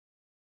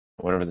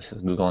whatever this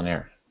is, Google on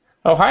Air.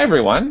 Oh, hi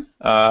everyone.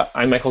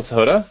 I'm Michael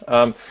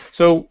Sahota.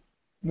 So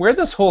where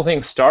this whole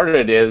thing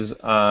started is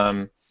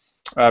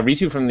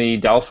Ritu from the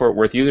Dallas-Fort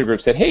Worth user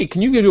group said, hey,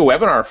 can you do a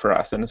webinar for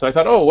us? And so I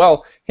thought, oh,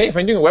 well, hey, if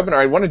I'm doing a webinar,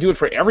 I want to do it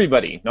for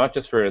everybody, not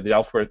just for the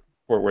Dallas-Fort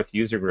Worth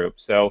user group.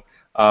 So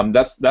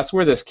that's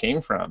where this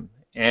came from.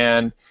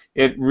 And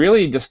it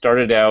really just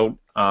started out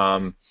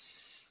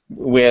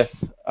with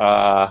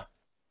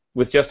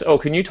just, oh,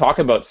 can you talk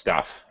about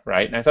stuff,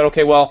 right? And I thought,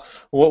 okay, well,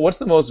 what's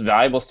the most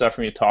valuable stuff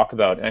for me to talk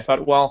about? And I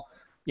thought, well,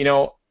 you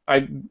know,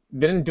 I've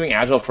been doing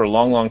Agile for a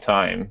long, long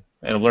time,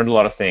 and I've learned a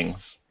lot of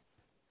things,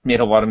 made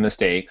a lot of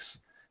mistakes,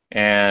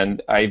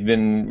 and I've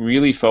been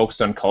really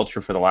focused on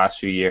culture for the last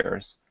few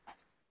years.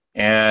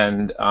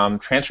 And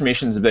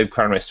transformation is a big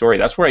part of my story.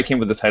 That's where I came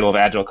with the title of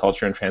Agile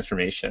Culture and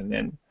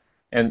Transformation.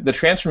 And the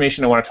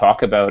transformation I want to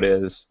talk about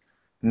is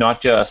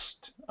not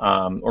just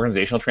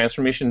organizational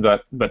transformation,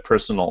 but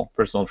personal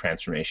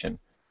transformation,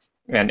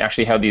 and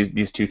actually how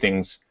these two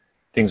things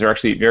are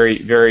actually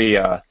very, very,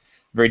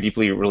 very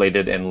deeply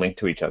related and linked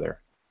to each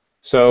other.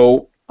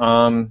 So,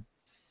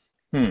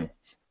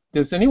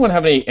 does anyone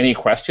have any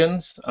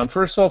questions?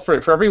 First of all,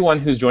 for everyone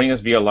who's joining us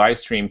via live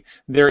stream,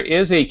 there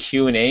is a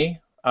Q&A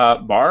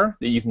bar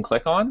that you can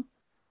click on,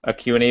 a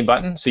Q&A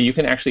button, so you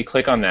can actually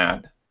click on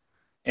that,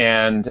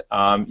 and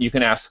you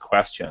can ask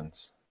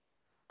questions.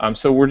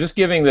 So we're just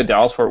giving the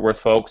Dallas-Fort Worth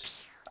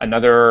folks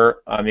another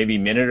maybe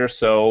minute or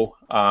so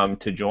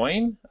to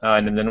join,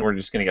 and then we're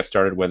just going to get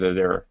started whether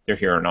they're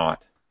here or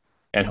not.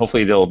 And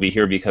hopefully they'll be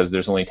here because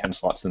there's only 10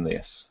 slots in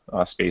this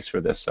space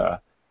for this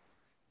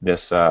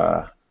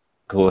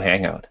Google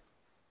Hangout.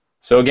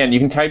 So again, you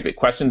can type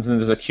questions, and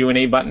there's a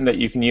Q&A button that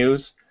you can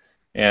use,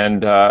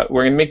 and we're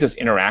going to make this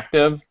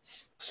interactive.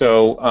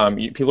 So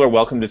people are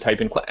welcome to type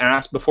in,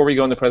 ask before we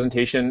go in the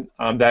presentation,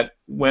 that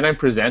when I'm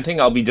presenting,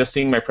 I'll be just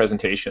seeing my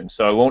presentation.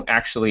 So I won't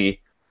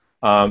actually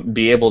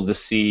be able to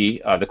see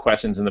the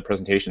questions in the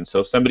presentation.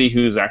 So somebody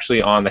who's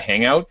actually on the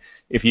Hangout,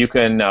 if you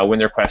can, when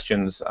there are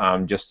questions,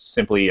 just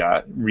simply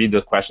read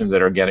the questions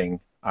that are getting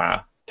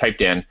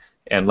typed in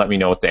and let me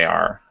know what they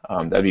are.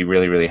 That'd be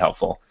really, really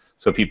helpful.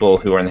 So people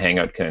who are in the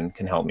Hangout can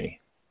help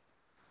me.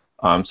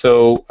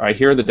 So I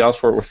hear the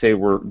Dallas-Fort Worth say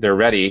they're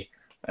ready,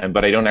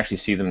 but I don't actually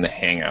see them in the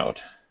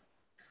Hangout.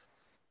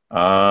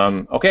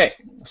 Okay,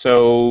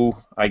 so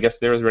I guess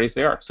they're as ready as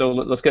they are. So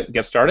let's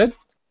get started.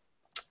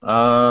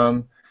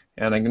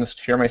 And I'm going to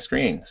share my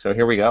screen. So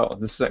here we go.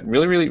 This is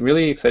really, really,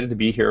 really excited to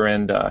be here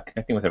and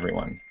connecting with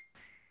everyone.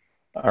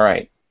 All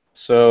right,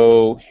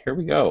 so here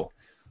we go.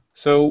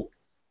 So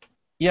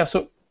yeah,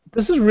 so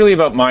this is really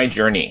about my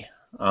journey,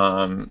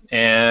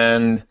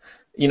 and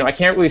you know, I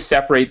can't really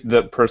separate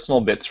the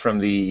personal bits from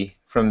the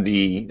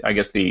I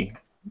guess the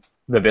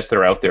bits that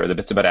are out there, the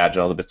bits about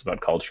Agile, the bits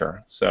about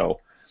culture. So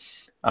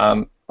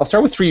I'll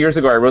start with 3 years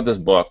ago. I wrote this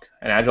book,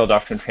 an Agile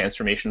Adoption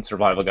Transformation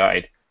Survival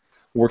Guide,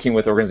 working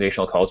with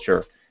organizational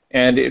culture.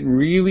 And it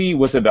really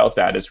was about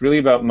that. It's really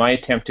about my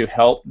attempt to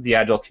help the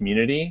Agile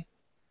community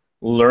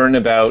learn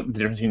about the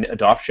difference between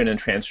adoption and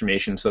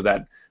transformation so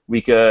that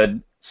we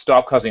could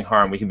stop causing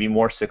harm. We can be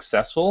more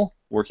successful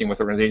working with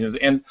organizations.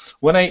 And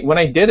when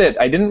I did it,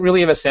 I didn't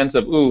really have a sense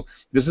of, ooh,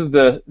 this is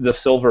the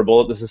silver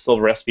bullet, this is the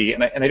silver recipe,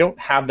 and I don't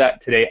have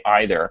that today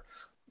either.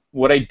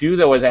 What I do,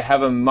 though, is I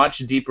have a much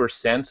deeper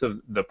sense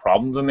of the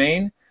problem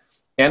domain,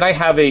 and I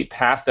have a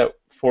path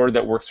forward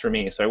that works for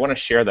me. So I want to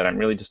share that. I'm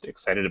really just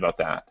excited about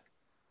that.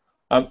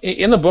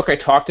 In the book, I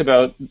talked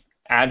about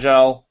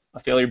Agile, a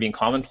failure being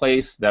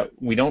commonplace, that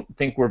we don't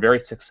think we're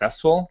very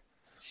successful,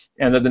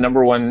 and that the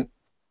number one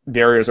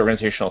barrier is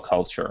organizational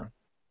culture.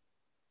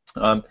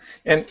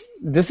 And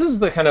this is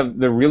the kind of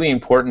the really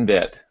important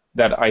bit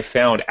that I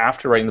found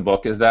after writing the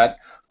book, is that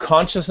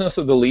consciousness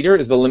of the leader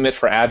is the limit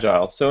for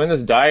Agile. So in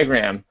this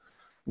diagram,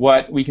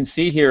 what we can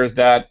see here is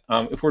that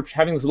if we're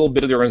having this little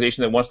bit of the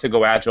organization that wants to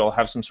go Agile,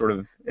 have some sort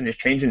of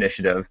change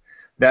initiative,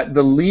 that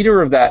the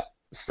leader of that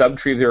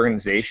subtree of the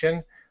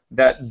organization,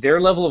 that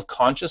their level of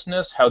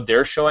consciousness, how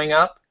they're showing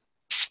up,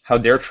 how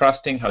they're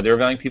trusting, how they're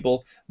valuing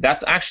people,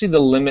 that's actually the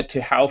limit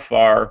to how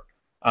far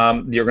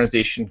the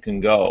organization can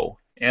go.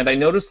 And I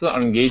noticed that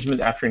on engagement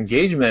after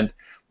engagement,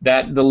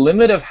 that the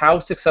limit of how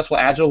successful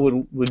Agile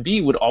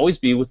would always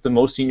be with the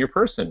most senior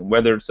person,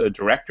 whether it's a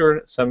director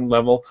at some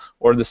level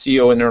or the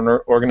CEO in an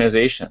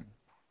organization.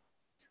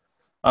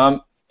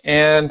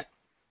 And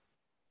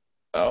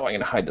oh, I'm going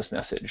to hide this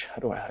message.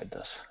 How do I hide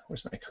this?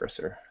 Where's my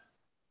cursor?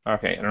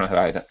 Okay, I don't know how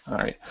to hide it. All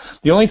right.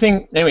 The only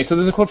thing, anyway, so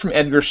there's a quote from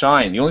Edgar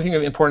Schein. The only thing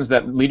of importance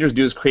that leaders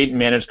do is create and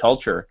manage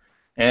culture.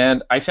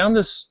 And I found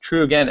this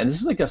true again, and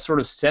this is like a sort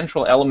of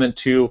central element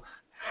to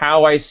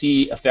how I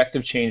see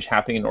effective change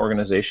happening in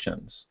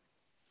organizations.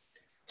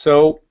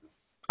 So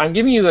I'm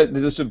giving you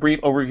just a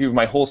brief overview of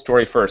my whole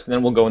story first, and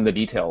then we'll go into the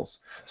details.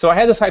 So I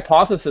had this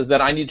hypothesis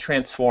that I need to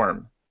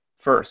transform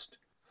first.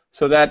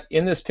 So that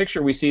in this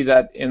picture, we see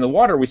that in the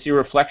water, we see a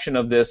reflection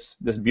of this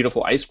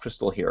beautiful ice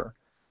crystal here.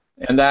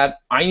 And that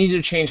I needed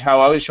to change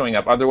how I was showing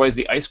up. Otherwise,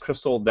 the ice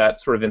crystal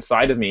that's sort of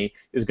inside of me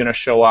is going to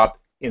show up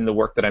in the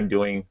work that I'm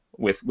doing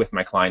with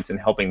my clients and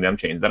helping them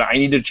change. That I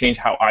need to change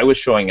how I was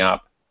showing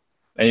up.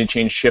 I need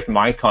to shift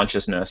my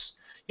consciousness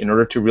in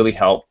order to really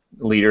help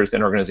leaders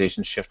and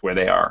organizations shift where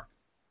they are.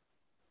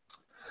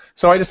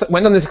 So I just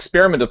went on this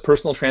experiment of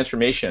personal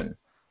transformation,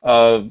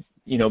 of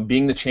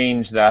being the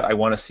change that I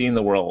want to see in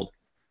the world,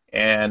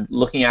 and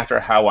looking after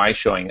how I'm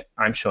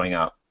showing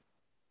up.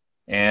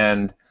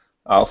 And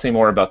I'll say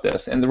more about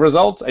this. And the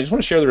results, I just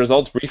want to share the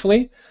results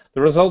briefly.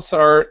 The results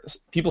are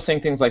people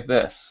saying things like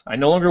this: I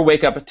no longer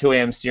wake up at 2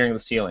 a.m. staring at the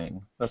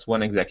ceiling. That's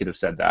one executive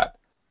said that.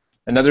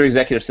 Another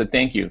executive said,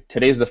 thank you.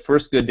 Today's the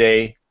first good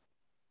day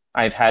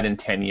I've had in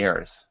 10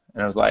 years.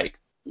 And I was like,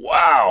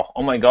 wow,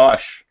 oh my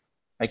gosh,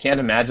 I can't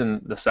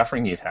imagine the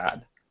suffering you've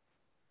had.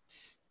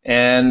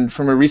 And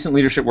from a recent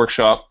leadership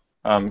workshop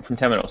from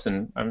Temenos,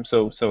 and I'm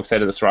so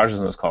excited that Suraj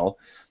is on this call,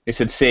 they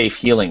said safe,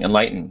 healing,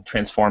 enlightening,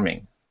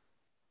 transforming.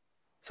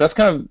 So that's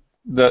kind of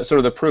the sort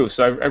of the proof.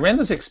 So I ran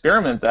this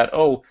experiment that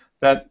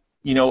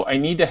I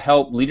need to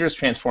help leaders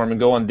transform and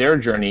go on their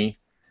journey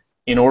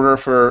in order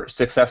for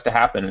success to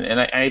happen. And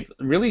I'm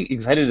really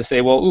excited to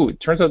say, well, it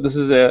turns out this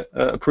is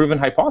a proven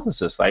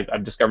hypothesis.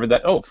 I've discovered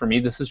that, for me,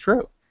 this is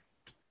true.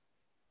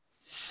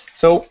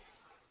 So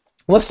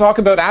let's talk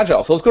about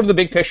Agile. So let's go to the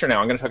big picture now.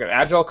 I'm going to talk about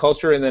Agile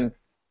culture and then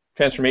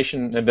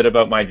transformation and a bit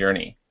about my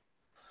journey.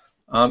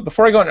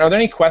 Before I go on, are there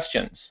any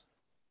questions?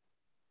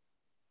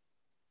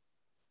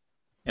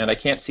 And I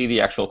can't see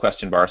the actual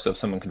question bar, so if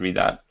someone could read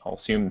that, I'll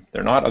assume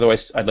they're not.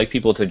 Otherwise, I'd like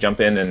people to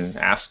jump in and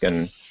ask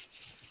and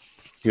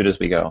do it as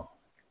we go.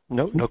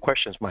 No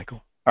questions,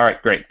 Michael. All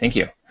right, great, thank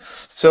you.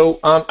 So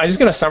I'm just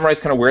going to summarize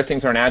kind of where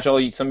things are in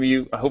Agile. Some of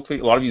you, hopefully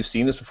a lot of you have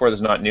seen this before, this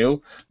is not new.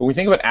 But when we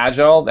think about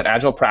Agile, that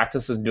Agile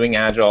practices doing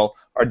Agile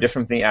are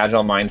different from the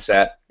Agile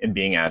mindset in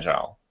being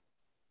Agile,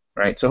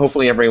 right? So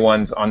hopefully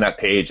everyone's on that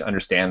page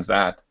understands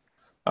that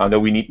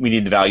we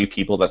need to value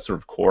people. That's sort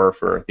of core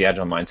for the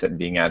Agile mindset and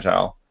being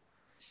Agile.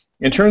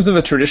 In terms of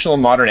a traditional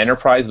modern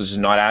enterprise, which is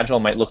not Agile,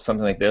 might look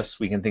something like this.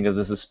 We can think of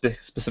this as a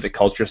specific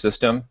culture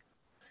system.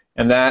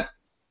 And that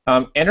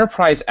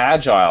enterprise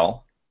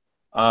Agile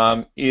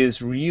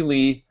is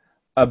really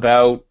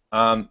about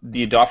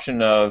the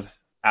adoption of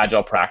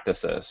Agile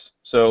practices.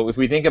 So if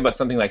we think about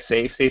something like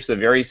SAFe, SAFe's a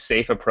very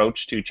safe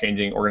approach to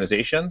changing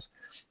organizations.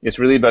 It's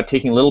really about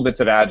taking little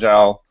bits of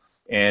Agile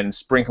and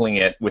sprinkling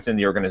it within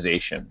the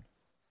organization,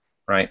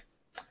 right?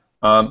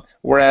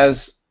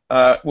 Whereas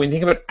when you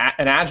think about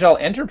an Agile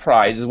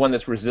enterprise is one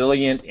that's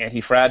resilient,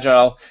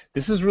 anti-fragile.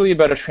 This is really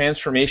about a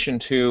transformation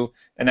to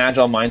an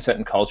Agile mindset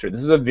and culture.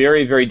 This is a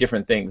very, very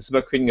different thing. This is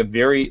about creating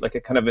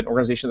a kind of an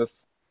organization that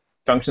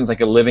functions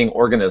like a living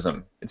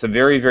organism. It's a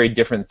very, very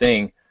different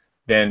thing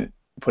than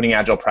putting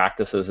Agile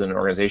practices in an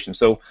organization.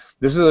 So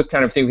this is a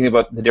kind of thing we think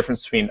about the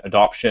difference between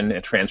adoption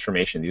and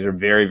transformation. These are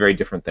very, very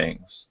different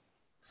things.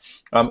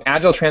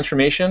 Agile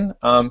transformation,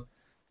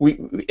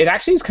 it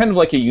actually is kind of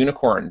like a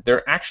unicorn.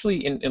 They're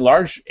actually, in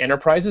large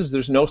enterprises,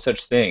 there's no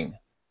such thing.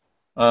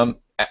 I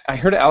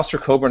heard Alistair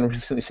Coburn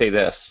recently say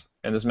this,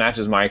 and this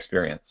matches my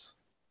experience.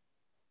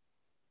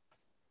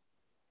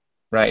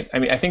 Right, I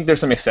mean, I think there's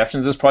some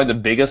exceptions. This is probably the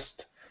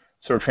biggest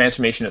sort of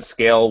transformation at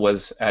scale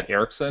was at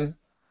Ericsson,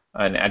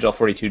 and Agile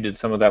 42 did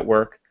some of that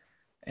work.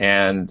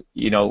 And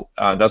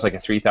that was like a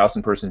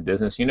 3,000 person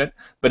business unit,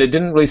 but it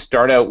didn't really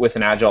start out with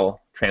an Agile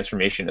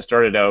transformation. It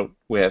started out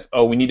with,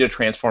 we need to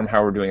transform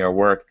how we're doing our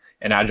work,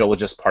 and Agile was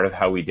just part of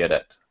how we did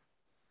it.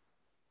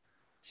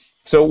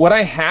 So what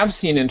I have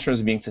seen in terms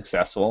of being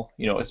successful,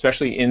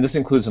 especially this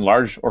includes in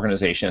large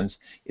organizations,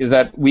 is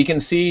that we can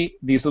see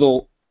these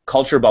little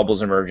culture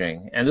bubbles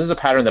emerging. And this is a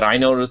pattern that I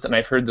noticed, and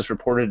I've heard this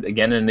reported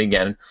again and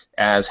again,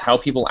 as how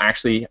people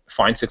actually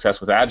find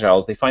success with Agile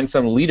is they find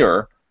some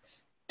leader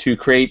to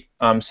create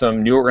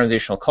some new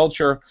organizational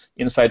culture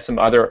inside some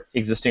other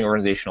existing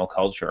organizational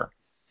culture,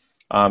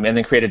 and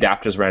then create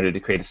adapters around it to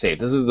create a SAFe.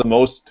 This is the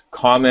most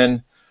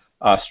common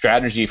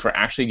strategy for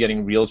actually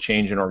getting real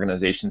change in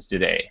organizations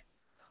today.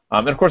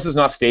 And of course, it's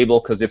not stable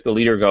because if the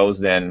leader goes,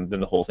 then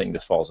the whole thing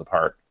just falls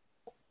apart.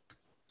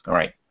 All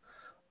right.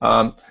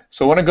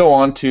 So I want to go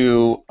on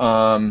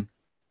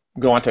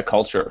to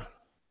culture.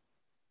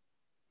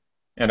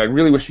 And I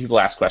really wish people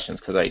ask questions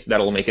because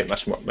that'll make it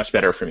much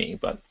better for me.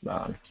 But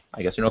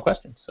I guess there are no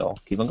questions, so I'll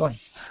keep on going.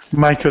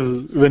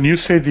 Michael, when you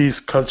say these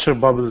culture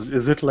bubbles,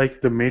 is it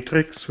like the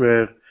Matrix,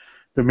 where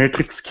the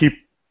Matrix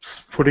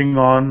keeps putting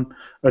on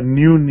a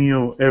new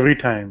Neo every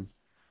time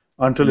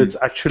until it's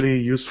actually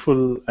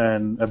useful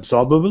and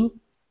absorbable?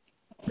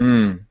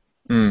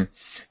 Can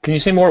you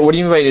say more? What do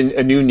you mean by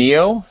a new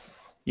Neo?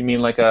 You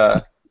mean like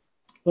a?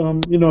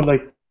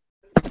 Like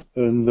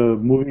in the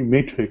movie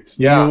Matrix,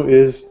 yeah. Neo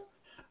is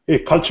a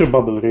culture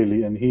bubble,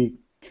 really, and he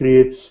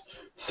creates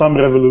some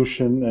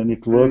revolution and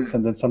it works,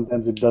 and then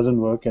sometimes it doesn't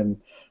work, and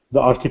the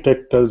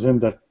architect tells him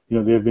that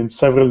there have been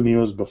several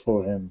Neos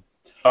before him.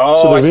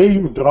 Oh, so the way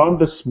you've drawn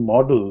this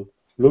model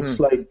looks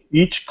like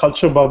each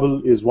culture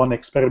bubble is one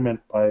experiment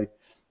by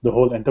the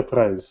whole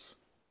enterprise.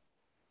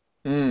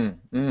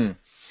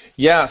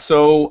 Yeah,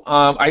 so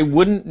I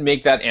wouldn't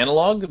make that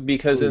analog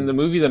because in the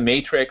movie The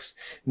Matrix,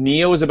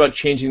 Neo is about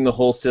changing the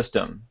whole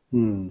system.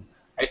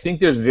 I think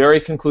there's very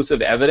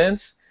conclusive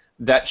evidence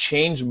that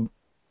change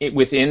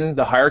within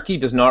the hierarchy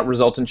does not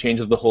result in change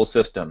of the whole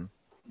system.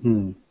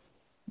 Hmm.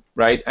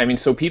 Right? I mean,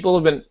 so people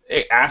have been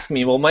asking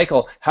me, well,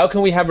 Michael, how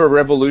can we have a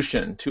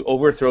revolution to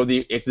overthrow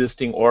the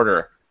existing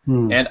order?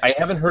 Hmm. And I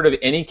haven't heard of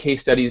any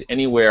case studies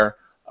anywhere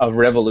of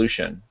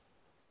revolution.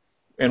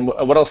 And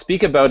what I'll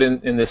speak about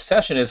in this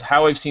session is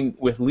how I've seen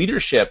with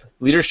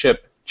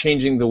leadership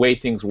changing the way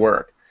things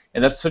work.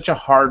 And that's such a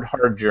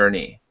hard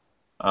journey.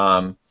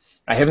 I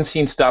haven't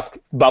seen stuff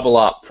bubble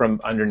up from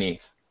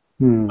underneath.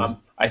 Hmm.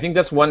 I think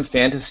that's one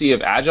fantasy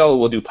of Agile.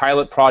 We'll do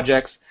pilot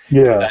projects.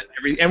 Yeah.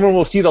 Everyone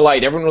will see the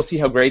light. Everyone will see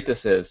how great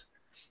this is.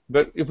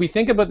 But if we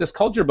think about this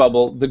culture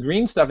bubble, the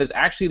green stuff is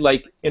actually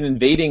like an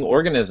invading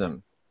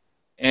organism.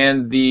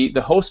 And the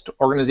host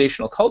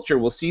organizational culture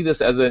will see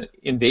this as an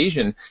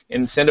invasion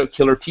and send out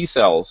killer T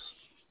cells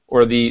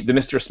or the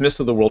Mr. Smiths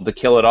of the world to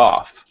kill it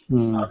off.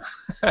 Hmm.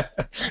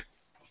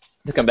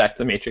 To come back to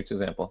the Matrix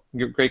example.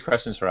 Great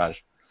questions,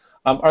 Raj.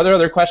 Are there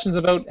other questions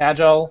about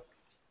Agile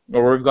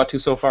or where we've got to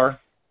so far?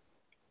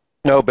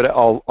 No, but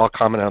I'll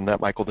comment on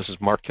that, Michael. This is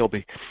Mark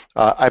Kilby.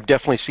 I've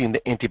definitely seen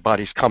the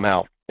antibodies come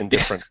out in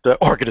different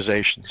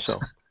organizations. So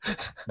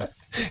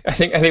I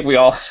think we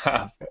all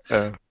have.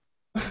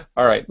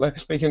 All right,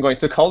 let's keep going.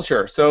 So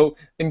culture. So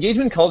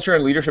engagement, culture,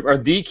 and leadership are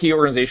the key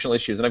organizational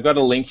issues. And I've got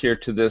a link here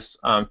to this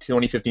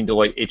 2015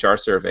 Deloitte HR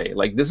survey.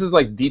 Like this is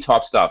like the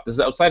top stuff. This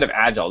is outside of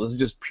Agile. This is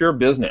just pure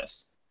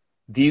business.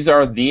 These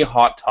are the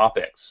hot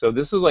topics. So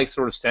this is like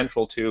sort of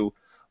central to,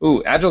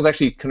 Agile is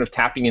actually kind of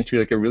tapping into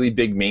like a really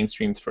big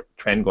mainstream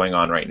trend going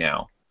on right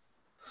now.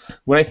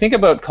 When I think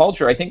about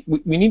culture, I think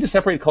we need to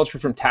separate culture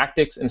from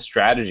tactics and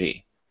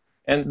strategy.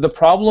 And the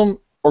problem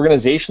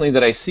organizationally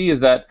that I see is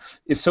that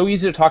it's so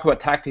easy to talk about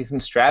tactics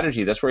and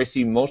strategy. That's where I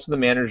see most of the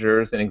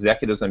managers and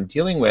executives I'm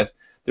dealing with.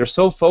 They're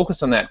so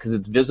focused on that because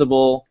it's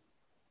visible.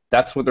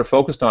 That's what they're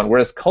focused on.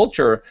 Whereas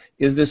culture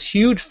is this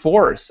huge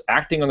force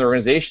acting on the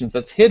organizations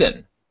that's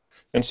hidden.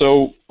 And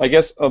so I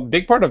guess a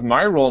big part of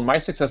my role and my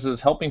success is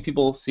helping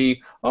people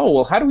see,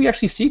 how do we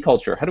actually see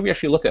culture? How do we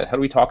actually look at it? How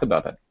do we talk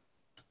about it?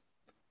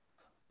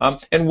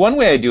 And one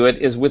way I do it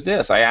is with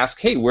this. I ask,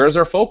 hey, where's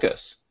our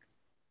focus?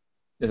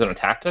 Is it on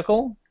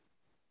tactical,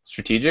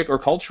 strategic, or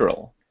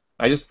cultural?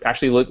 I just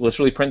actually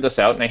literally print this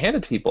out and I hand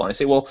it to people. And I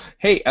say, well,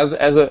 hey, as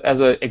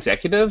a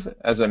executive,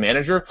 as a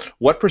manager,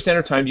 what %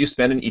 of time do you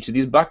spend in each of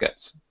these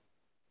buckets?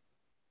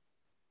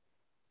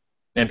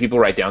 And people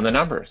write down the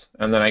numbers.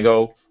 And then I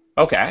go,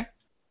 okay.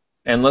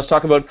 And let's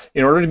talk about,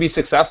 in order to be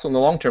successful in the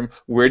long term,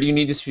 where do you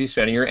need to be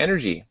spending your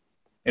energy?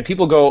 And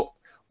people go,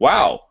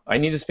 wow,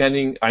 I'm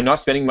not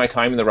spending my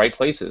time in the right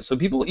places. So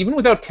people, even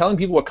without telling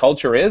people what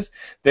culture is,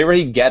 they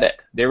already get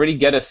it. They already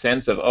get a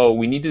sense of,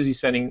 we need to be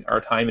spending our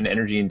time and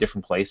energy in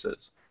different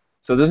places.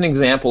 So there's an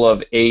example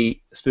of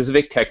a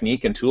specific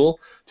technique and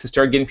tool to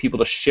start getting people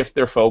to shift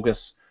their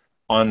focus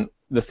on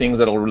the things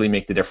that will really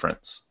make the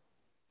difference.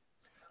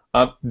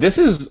 This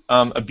is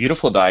a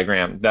beautiful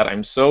diagram that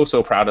I'm so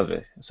proud of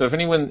it. So if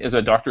anyone is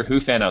a Doctor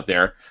Who fan out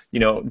there,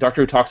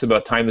 Doctor Who talks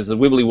about time as a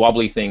wibbly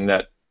wobbly thing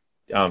that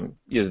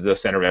is the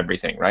center of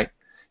everything, right?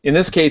 In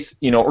this case,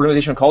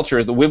 organizational culture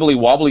is the wibbly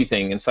wobbly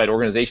thing inside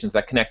organizations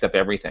that connect up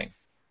everything.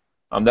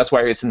 That's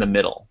why it's in the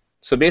middle.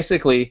 So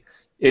basically,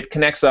 it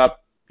connects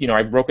up.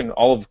 I've broken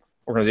all of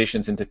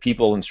organizations into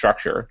people and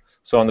structure.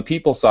 So on the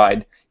people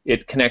side,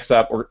 it connects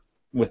up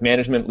with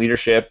management,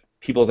 leadership,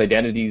 people's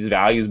identities,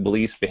 values,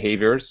 beliefs,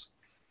 behaviors,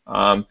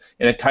 and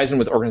it ties in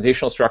with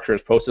organizational structures,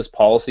 process,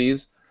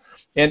 policies,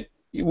 and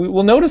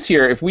we'll notice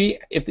here if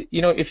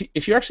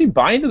you actually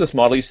buy into this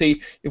model, you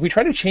see if we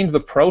try to change the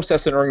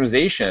process in an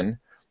organization,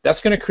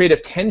 that's going to create a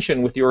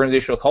tension with the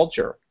organizational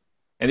culture,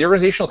 and the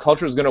organizational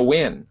culture is going to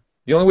win.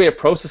 The only way a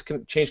process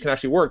change can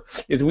actually work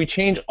is if we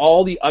change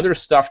all the other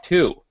stuff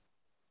too.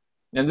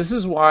 And this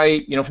is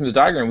why, from the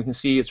diagram we can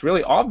see it's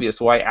really obvious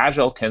why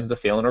Agile tends to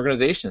fail in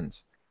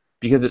organizations,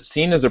 because it's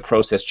seen as a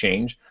process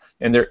change,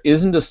 and there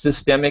isn't a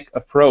systemic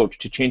approach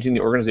to changing the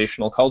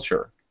organizational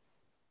culture.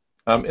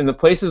 In the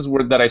places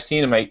that I've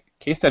seen in my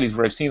case studies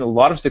where I've seen a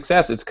lot of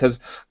success, it's because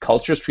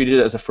culture is treated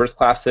as a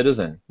first-class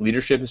citizen.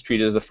 Leadership is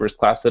treated as a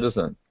first-class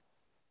citizen.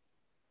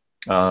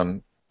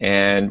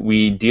 And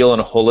we deal in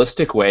a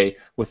holistic way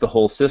with the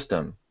whole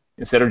system,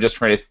 instead of just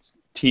trying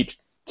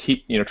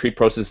to treat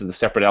process as a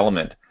separate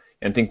element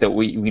and think that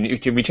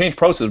if we change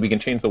process, we can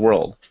change the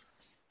world.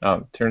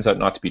 Turns out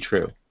not to be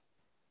true.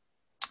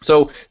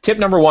 So tip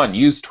number 1,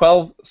 use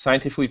 12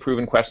 scientifically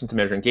proven questions to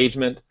measure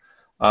engagement.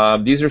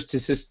 These are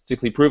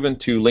statistically proven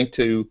to link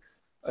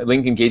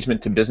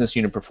engagement to business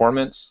unit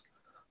performance.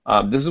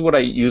 This is what I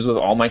use with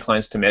all my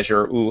clients to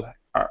measure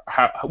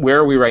where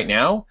are we right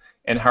now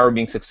and how are we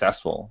being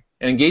successful.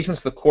 And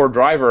engagement's the core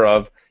driver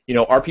of,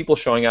 are people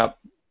showing up,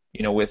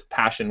 with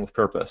passion, with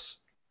purpose.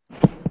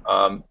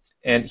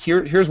 And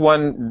here's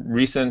one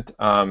recent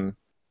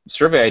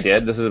survey I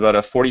did. This is about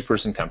a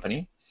 40-person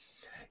company.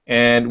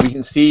 And we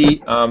can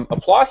see a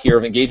plot here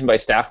of engagement by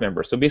staff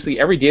members. So basically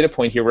every data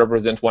point here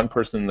represents one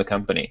person in the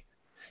company.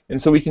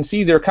 And so we can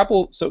see there are a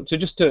couple, so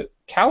just to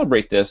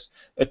calibrate this,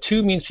 a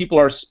 2 means people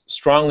are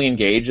strongly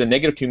engaged, a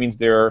 -2 means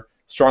they're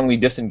strongly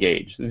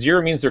disengaged.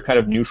 0 means they're kind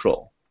of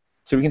neutral.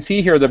 So we can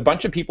see here the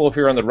bunch of people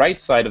here on the right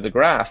side of the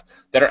graph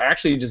that are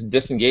actually just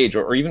disengaged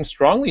or even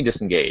strongly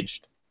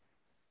disengaged.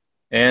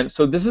 And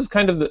so this is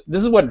kind of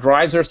this is what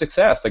drives our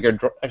success, like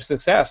our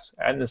success.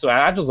 And so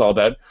Agile is all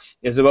about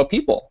is about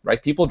people,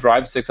 right? People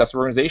drive success of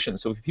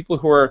organizations. So if people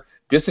who are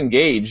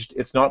disengaged,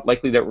 it's not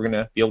likely that we're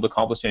going to be able to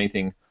accomplish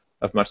anything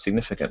of much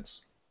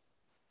significance.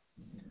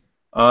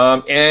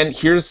 And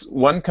here's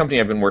one company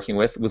I've been working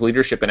with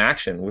leadership in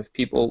action, with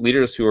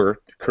leaders who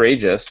are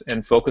courageous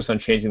and focused on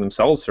changing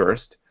themselves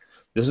first.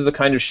 This is the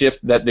kind of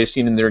shift that they've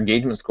seen in their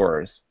engagement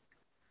scores.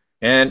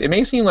 And it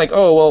may seem like,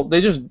 oh, well,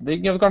 they've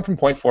gone from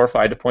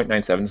 0.45 to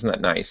 0.97. Isn't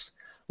that nice?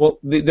 Well,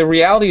 the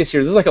reality is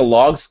here, this is like a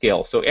log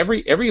scale. So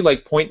every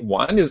like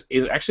 0.1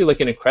 is actually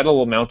like an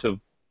incredible amount of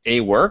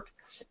A, work,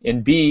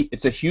 and B,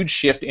 it's a huge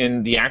shift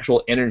in the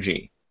actual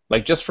energy.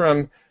 Like just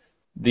from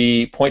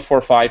the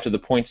 0.45 to the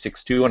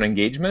 0.62 on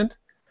engagement,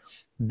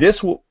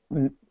 this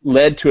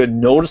led to a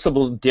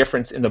noticeable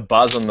difference in the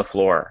buzz on the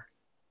floor,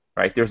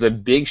 right? There's a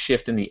big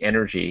shift in the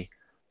energy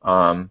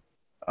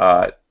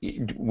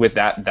with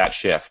that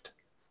shift.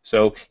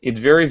 So it's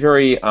very,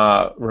 very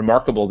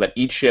remarkable that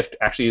each shift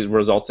actually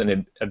results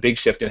in a big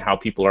shift in how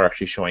people are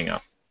actually showing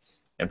up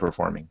and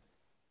performing.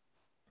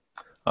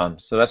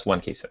 So that's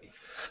one case study.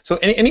 So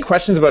any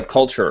questions about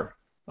culture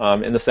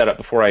in the setup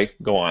before I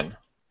go on?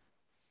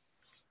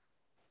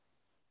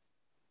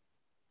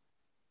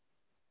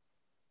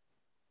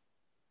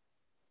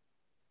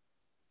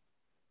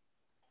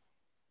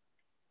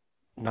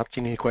 Not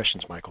seeing any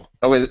questions, Michael.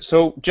 Okay,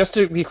 so just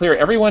to be clear,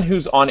 everyone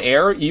who's on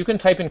air, you can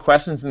type in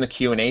questions in the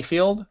Q&A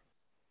field,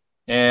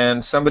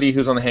 and somebody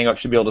who's on the Hangout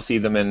should be able to see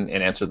them and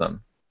answer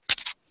them.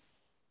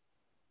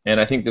 And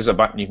I think there's a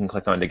button you can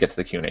click on to get to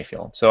the Q&A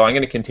field. So I'm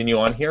going to continue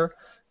on here,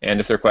 and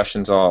if there are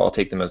questions, I'll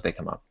take them as they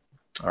come up.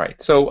 All right,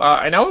 so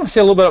I now want to say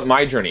a little bit about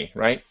my journey,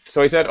 right?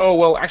 So I said, oh,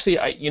 well, actually,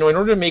 in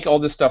order to make all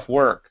this stuff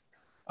work,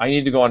 I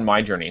need to go on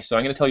my journey. So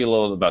I'm going to tell you a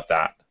little bit about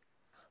that.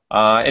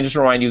 And just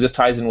to remind you, this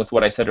ties in with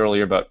what I said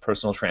earlier about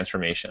personal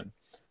transformation.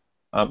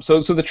 So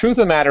the truth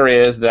of the matter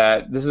is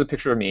that this is a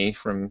picture of me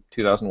from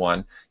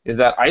 2001, is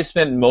that I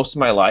spent most of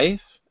my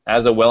life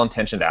as a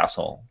well-intentioned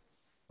asshole.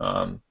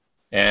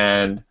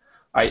 And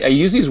I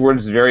use these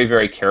words very,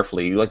 very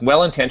carefully. Like,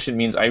 well-intentioned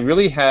means I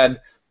really had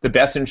the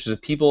best interests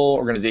of people,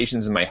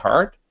 organizations in my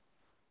heart.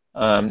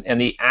 And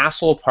the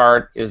asshole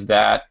part is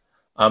that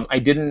I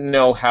didn't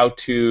know how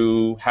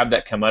to have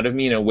that come out of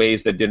me in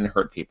ways that didn't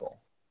hurt people.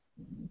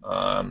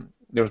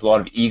 There was a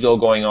lot of ego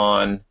going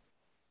on,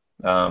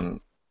 a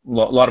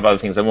lot of other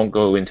things. I won't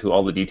go into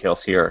all the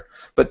details here,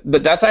 but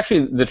that's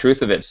actually the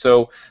truth of it.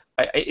 So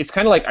it's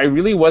kind of like I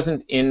really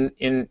wasn't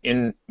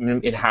in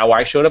how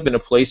I showed up in a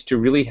place to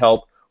really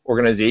help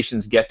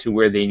organizations get to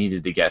where they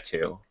needed to get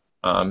to.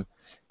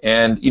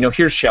 And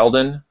here's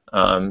Sheldon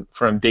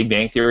from Big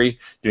Bang Theory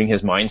doing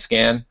his mind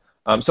scan.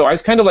 So I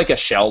was kind of like a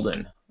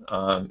Sheldon,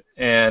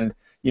 and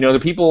the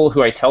people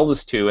who I tell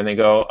this to, and they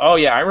go, "Oh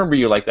yeah, I remember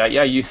you like that.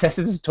 Yeah, this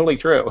is totally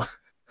true."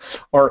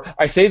 Or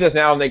I say this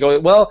now, and they go,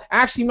 "Well,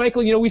 actually,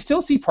 Michael, we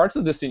still see parts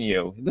of this in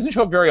you. It doesn't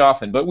show up very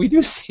often, but we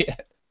do see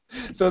it."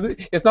 So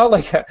it's not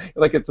like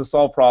it's a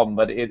solved problem,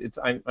 but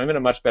I'm in a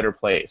much better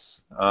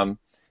place.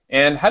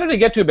 And how did I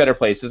get to a better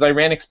place? Is I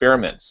ran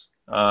experiments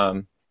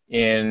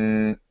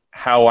in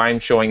how I'm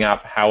showing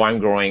up, how I'm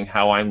growing,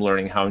 how I'm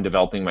learning, how I'm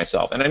developing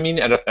myself, and I mean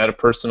at a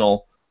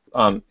personal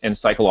and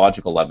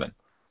psychological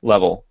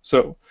level.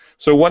 So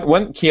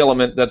one key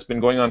element that's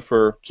been going on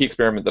for key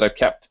experiment that I've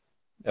kept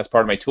as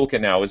part of my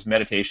toolkit now is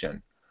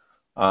meditation.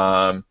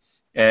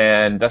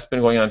 And that's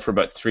been going on for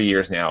about 3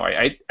 years now.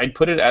 I'd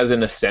put it as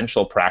an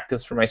essential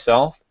practice for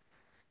myself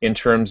in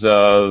terms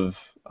of,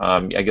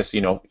 I guess,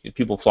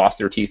 people floss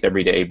their teeth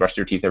every day, brush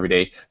their teeth every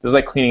day. This is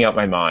like cleaning out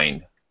my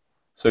mind.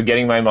 So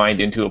getting my mind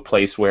into a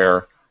place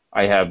where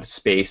I have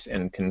space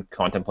and can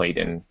contemplate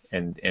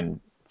and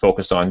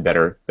focus on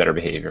better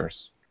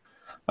behaviors.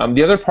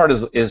 The other part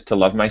is to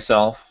love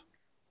myself.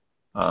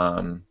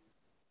 And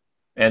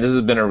this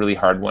has been a really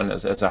hard one.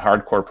 As a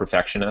hardcore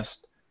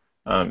perfectionist,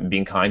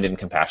 being kind and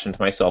compassionate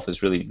to myself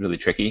is really, really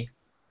tricky.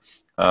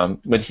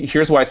 But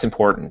here's why it's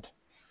important.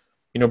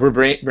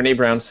 Brené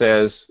Brown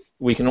says,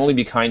 we can only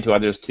be kind to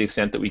others to the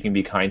extent that we can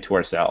be kind to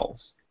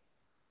ourselves.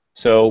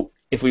 So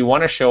if we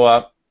want to show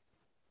up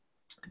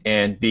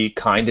and be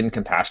kind and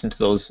compassionate to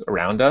those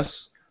around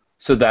us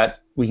so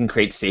that we can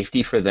create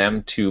safety for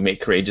them to make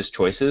courageous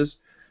choices,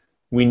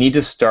 we need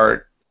to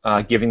start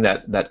giving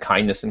that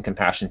kindness and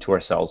compassion to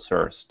ourselves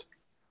first.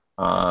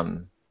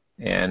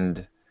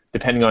 And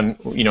depending on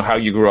how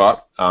you grew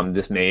up,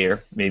 this may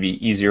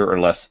be easier or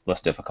less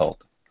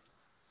difficult.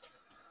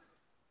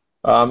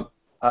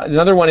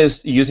 Another one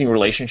is using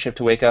relationship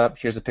to wake up.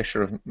 Here's a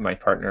picture of my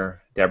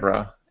partner,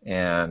 Deborah,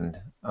 and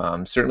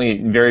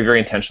certainly very, very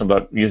intentional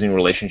about using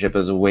relationship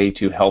as a way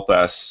to help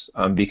us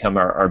become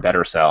our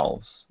better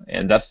selves.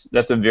 And that's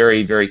a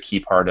very, very key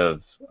part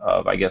of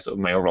I guess,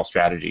 my overall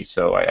strategy.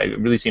 So I've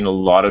really seen a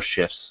lot of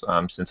shifts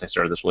since I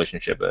started this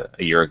relationship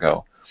a year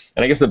ago.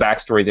 And I guess the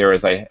backstory there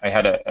is I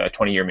had a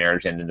 20-year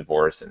marriage end in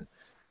divorce, and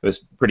it was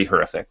pretty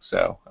horrific.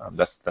 So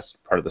that's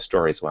part of the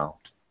story as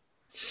well.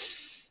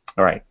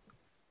 All right.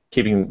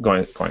 Keeping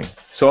going.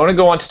 So I want to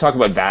go on to talk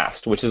about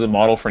VAST, which is a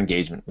model for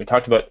engagement. We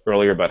talked about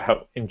earlier about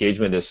how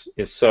engagement is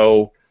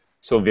so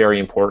very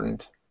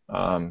important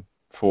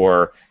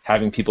for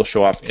having people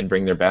show up and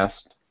bring their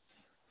best.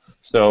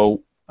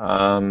 So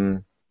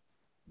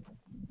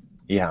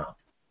yeah,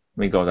 let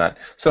me go with that.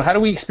 So how do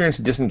we experience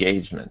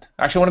disengagement?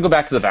 Actually, I want to go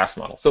back to the VAST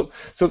model. So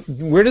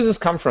where did this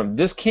come from?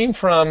 This came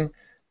from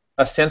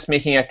a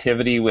sense-making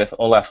activity with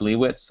Olaf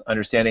Lewitz,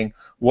 understanding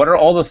what are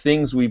all the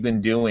things we've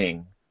been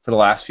doing for the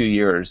last few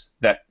years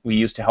that we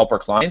use to help our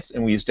clients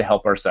and we use to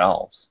help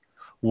ourselves.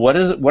 What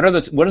is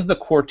the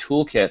core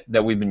toolkit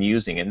that we've been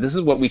using? And this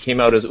is what we came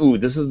out as, ooh,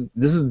 this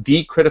is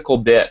the critical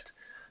bit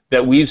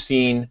that we've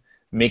seen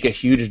make a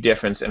huge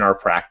difference in our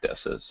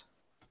practices.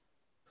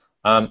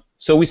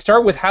 So we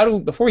start with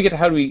before we get to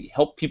how do we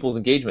help people with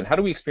engagement, how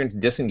do we experience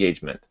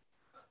disengagement?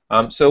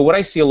 So what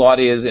I see a lot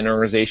is in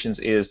organizations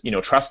is,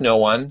 trust no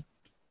one.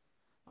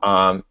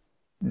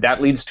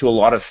 That leads to a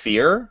lot of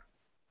fear.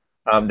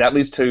 That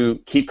leads to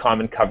keep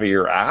calm and cover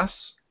your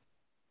ass,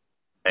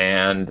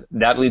 and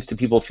that leads to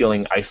people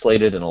feeling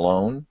isolated and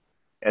alone,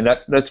 and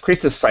that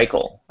creates a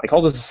cycle. I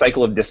call this a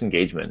cycle of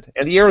disengagement,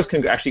 and the arrows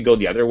can actually go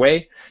the other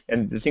way,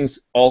 and the things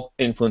all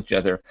influence each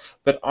other.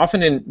 But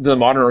often in the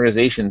modern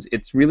organizations,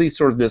 it's really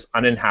sort of this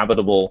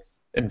uninhabitable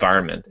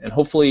environment, and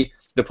hopefully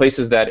the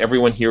places that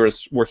everyone here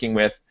is working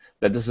with,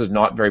 that this is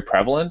not very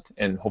prevalent,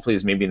 and hopefully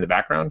is maybe in the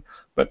background,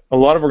 but a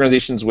lot of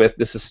organizations with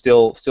this is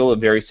still a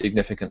very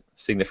significant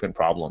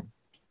problem.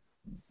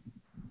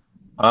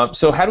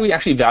 So how do we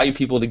actually value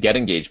people to get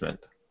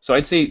engagement? So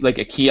I'd say like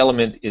a key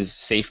element is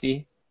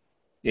safety,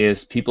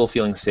 is people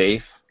feeling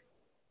safe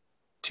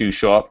to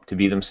show up, to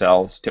be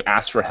themselves, to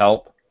ask for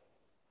help.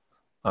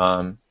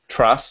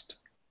 Trust,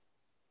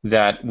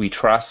 that we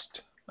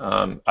trust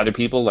other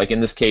people, like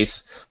in this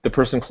case, the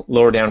person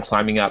lower down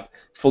climbing up,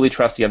 fully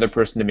trust the other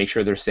person to make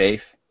sure they're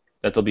safe,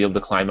 that they'll be able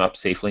to climb up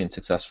safely and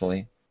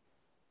successfully.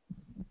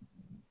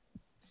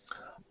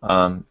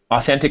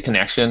 Authentic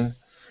connection,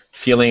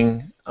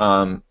 feeling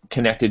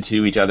connected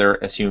to each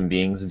other as human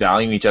beings,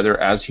 valuing each other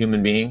as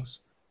human beings.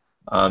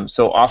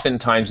 So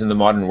oftentimes in the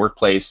modern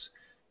workplace,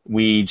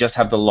 we just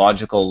have the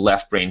logical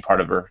left brain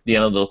part of the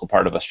analytical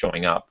part of us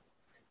showing up.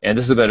 And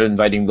this is about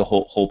inviting the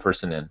whole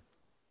person in.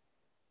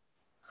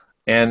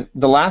 And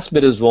the last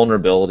bit is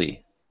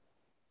vulnerability.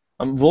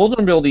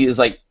 Vulnerability is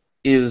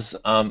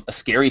a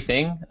scary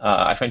thing.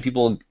 I find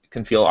people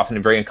can feel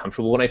often very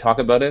uncomfortable when I talk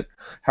about it.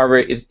 However,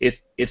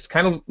 it's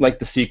kind of like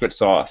the secret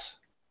sauce.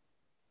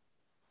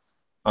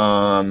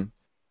 And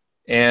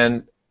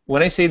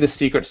when I say the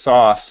secret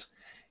sauce,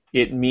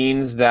 it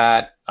means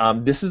that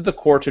this is the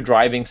core to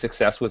driving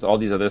success with all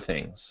these other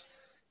things.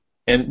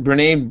 And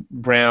Brené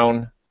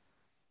Brown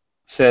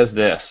says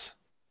this: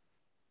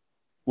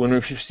 when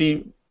we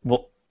see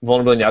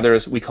vulnerability in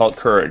others, we call it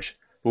courage.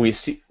 But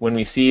when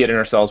we see it in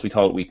ourselves, we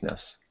call it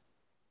weakness.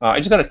 I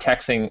just got a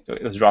text saying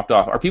it was dropped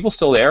off. Are people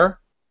still there?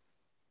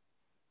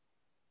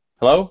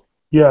 Hello?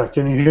 Yeah,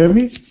 can you hear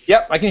me?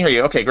 Yep, I can hear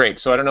you. Okay, great.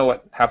 So I don't know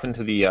what happened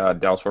to the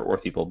Dallas-Fort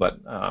Worth people, but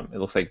it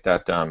looks like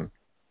that.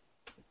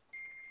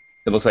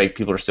 It looks like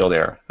people are still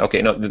there.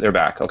 Okay, no, they're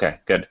back. Okay,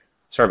 good.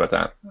 Sorry about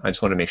that. I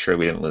just wanted to make sure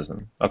we didn't lose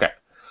them. Okay.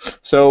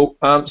 So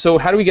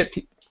how do we get?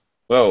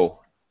 Whoa,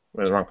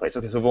 we're in the wrong place.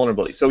 Okay, so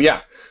vulnerability. So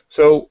yeah.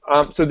 So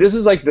this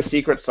is like the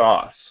secret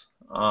sauce.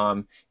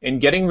 And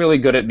getting really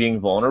good at being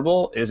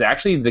vulnerable is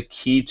actually the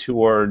key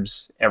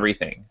towards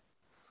everything.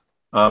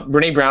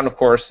 Brené Brown, of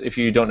course, if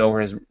you don't know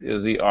her,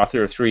 is the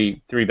author of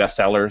three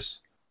bestsellers.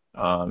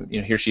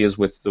 Here she is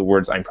with the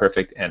words "I'm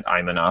perfect" and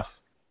 "I'm enough."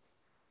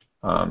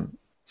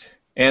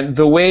 And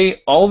the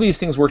way all these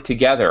things work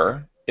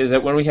together is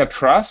that when we have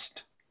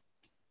trust,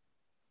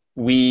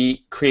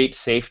 we create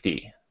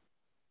safety.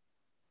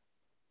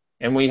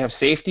 And when we have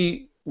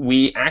safety,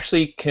 we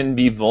actually can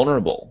be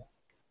vulnerable.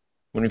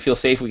 When we feel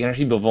safe, we can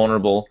actually be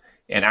vulnerable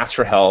and ask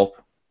for help.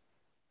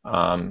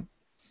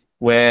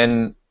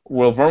 When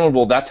we're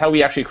vulnerable, that's how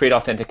we actually create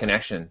authentic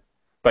connection,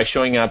 by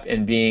showing up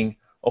and being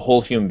a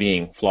whole human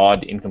being,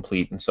 flawed,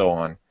 incomplete, and so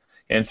on.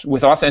 And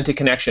with authentic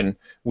connection,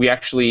 we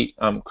actually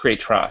create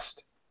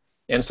trust.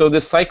 And so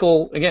this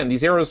cycle, again,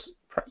 these arrows,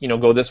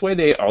 go this way.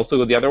 They also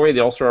go the other way.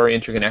 They also are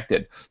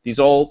interconnected. These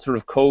all sort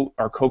of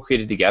are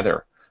co-created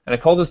together. And I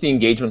call this the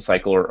engagement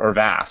cycle, or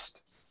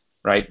VAST,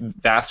 right?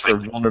 VAST for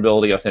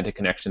vulnerability, authentic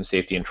connection,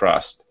 safety, and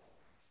trust.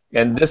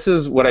 And this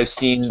is what I've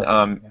seen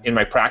in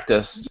my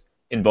practice,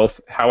 in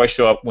both how I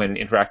show up when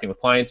interacting with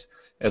clients,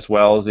 as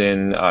well as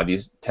in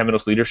these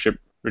Temenos leadership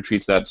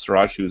retreats that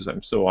Suraj, who's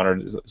I'm so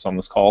honored is on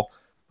this call,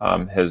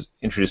 has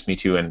introduced me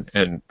to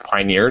and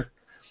pioneered,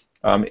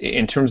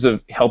 in terms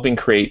of helping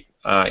create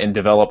and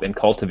develop and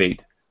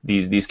cultivate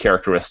these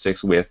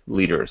characteristics with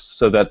leaders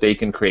so that they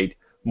can create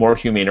more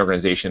humane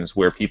organizations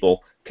where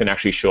people can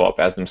actually show up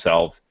as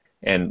themselves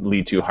and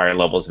lead to higher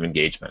levels of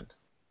engagement.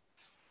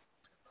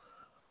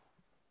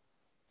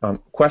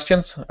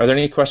 Questions? Are there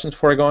any questions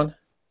before I go on?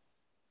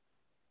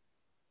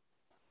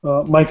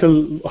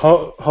 Michael,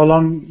 how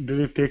long did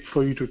it take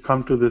for you to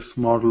come to this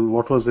model?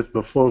 What was it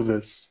before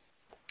this?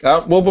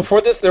 Well,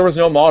 before this, there was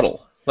no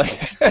model.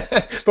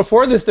 Like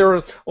before this, there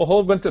was a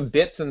whole bunch of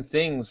bits and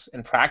things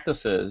and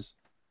practices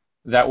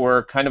that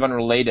were kind of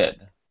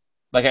unrelated.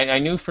 Like I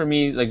knew for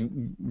me, like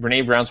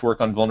Brene Brown's work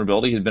on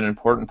vulnerability had been an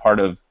important part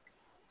of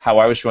how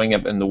I was showing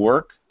up in the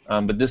work,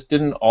 but this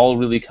didn't all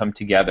really come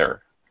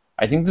together.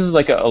 I think this is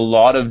like a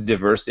lot of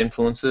diverse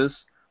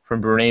influences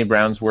from Brene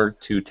Brown's work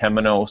to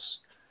Temenos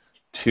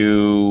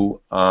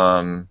to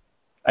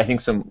I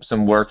think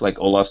some work like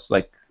Olaf's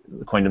like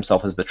coined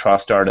himself as the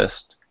trust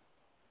artist.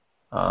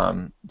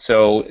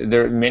 So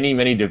there are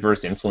many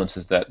diverse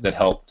influences that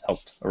helped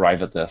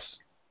arrive at this.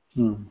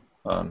 Hmm.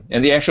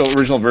 And the actual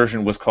original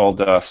version was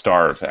called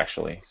STARVE,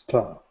 actually.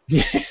 Star.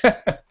 Yeah.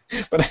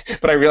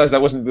 But I realized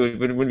that wouldn't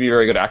be a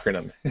very good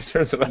acronym in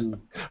terms of a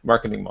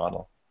marketing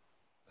model.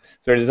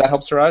 Sorry, does that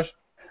help, Suraj?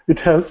 It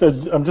helped.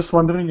 I'm just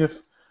wondering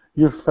if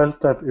you felt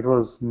that it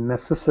was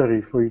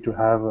necessary for you to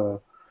have a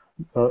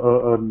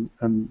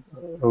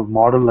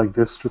model like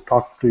this to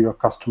talk to your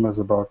customers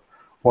about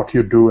what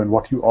you do and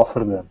what you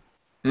offer them.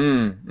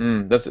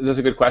 That's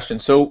a good question.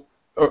 So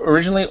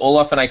originally,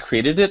 Olaf and I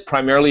created it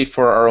primarily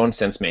for our own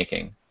sense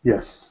making.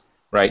 Yes.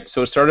 Right.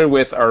 So it started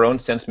with our own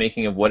sense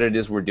making of what it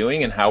is we're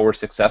doing and how we're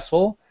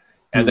successful.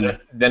 And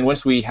then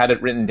once we had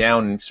it written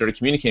down and started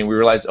communicating, we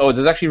realized, oh,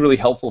 this is actually really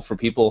helpful for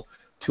people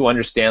to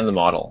understand the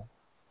model.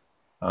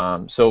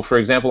 So for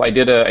example, I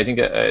did I think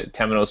a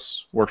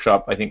Temenos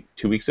workshop, I think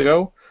 2 weeks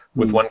ago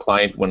with one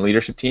client, one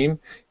leadership team.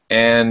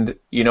 And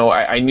you know,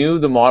 I knew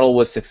the model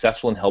was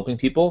successful in helping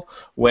people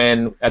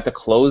when at the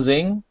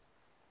closing,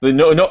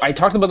 I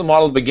talked about the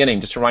model at the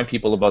beginning just to remind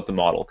people about the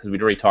model because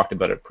we'd already talked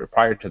about it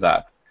prior to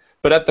that.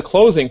 But at the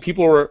closing,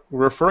 people were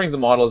referring to the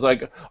model as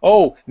like,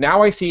 oh,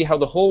 now I see how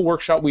the whole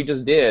workshop we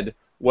just did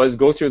was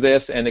go through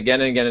this and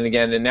again and again and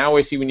again, and now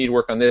I see we need to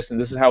work on this, and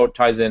this is how it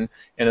ties in.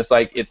 And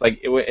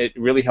it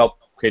really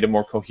helped create a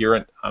more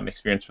coherent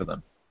experience for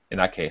them in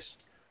that case.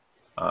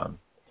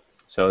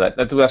 So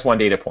that's one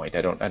data point.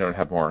 I don't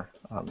have more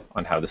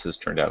on how this has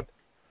turned out.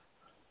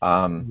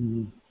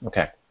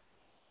 Okay.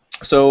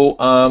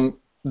 So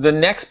the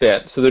next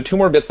bit. So there are two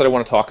more bits that I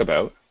want to talk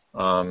about.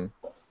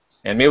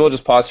 And maybe we'll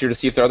just pause here to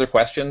see if there are other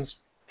questions.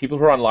 People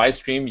who are on live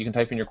stream, you can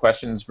type in your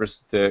questions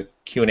versus the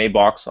Q&A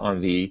box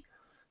on the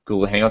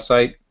Google Hangout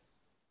site.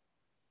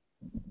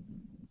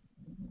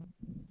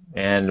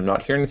 And I'm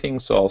not hearing anything,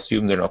 so I'll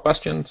assume there are no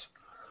questions.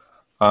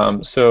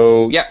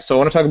 So I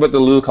want to talk about the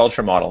Laloux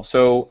Culture Model.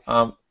 So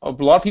a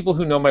lot of people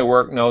who know my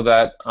work know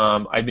that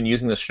I've been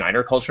using the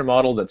Schneider Culture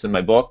Model that's in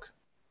my book.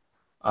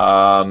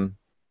 And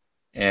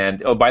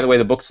oh, by the way,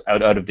 the book's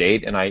out of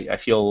date, and I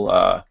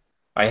feel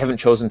I haven't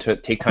chosen to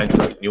take time to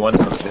write new ones,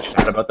 so I'm just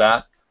sad about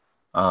that.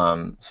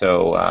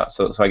 So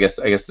I guess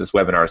this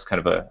webinar is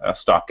kind of a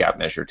stopgap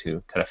measure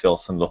to kind of fill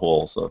some of the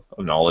holes of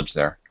knowledge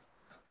there.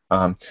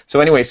 So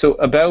anyway, so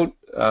about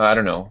I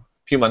don't know,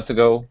 a few months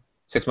ago,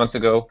 6 months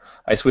ago,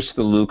 I switched to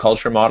the Laloux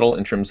Culture Model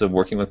in terms of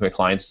working with my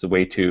clients as a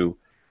way to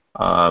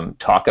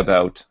talk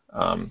about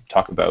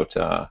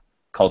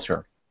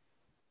culture.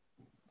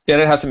 Yeah,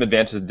 it has some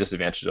advantages and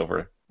disadvantages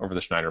over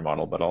the Schneider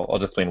model, but I'll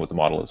just explain what the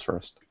model is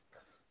first.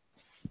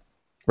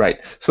 Right.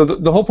 So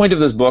the whole point of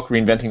this book,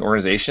 Reinventing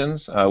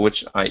Organizations,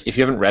 which if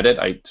you haven't read it,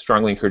 I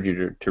strongly encourage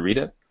you to read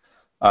it.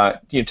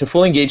 To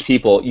fully engage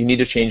people, you need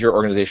to change your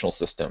organizational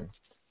system.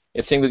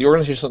 It's saying that the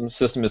organizational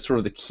system is sort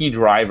of the key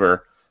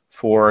driver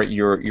for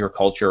your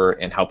culture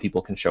and how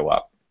people can show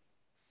up.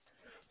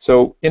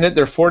 So in it,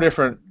 there are 4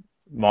 different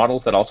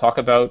models that I'll talk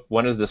about.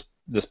 One is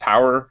this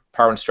power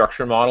and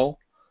structure model,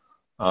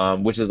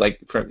 which is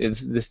like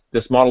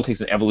this model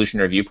takes an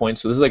evolutionary viewpoint.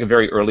 So this is like a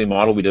very early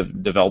model we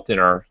developed in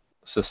our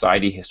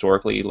society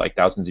historically, like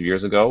thousands of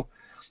years ago,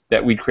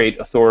 that we'd create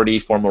authority,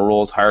 formal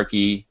roles,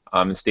 hierarchy,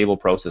 and stable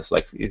process.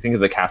 Like you think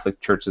of the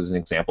Catholic Church as an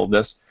example of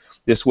this.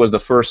 This was the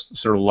first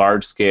sort of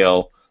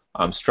large-scale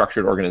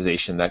structured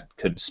organization that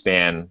could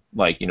span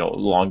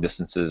long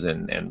distances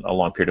and a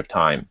long period of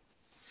time.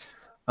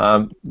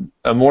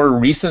 A more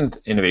recent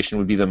innovation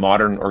would be the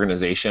modern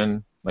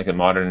organization, like a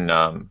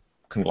modern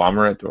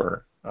conglomerate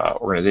or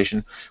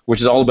organization,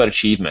 which is all about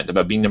achievement,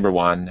 about being number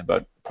one,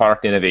 about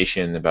product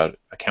innovation, about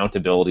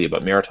accountability,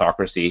 about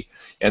meritocracy.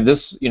 And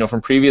this,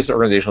 from previous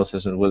organizational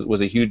systems,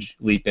 was a huge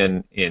leap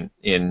in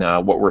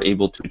what we're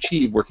able to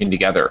achieve working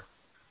together.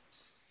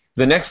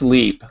 The next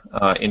leap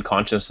in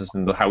consciousness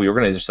and how we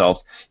organize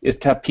ourselves is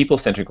to have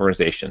people-centric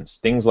organizations.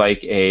 Things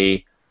like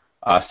a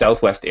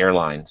Southwest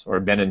Airlines or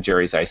Ben and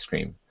Jerry's ice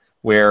cream,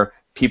 where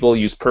people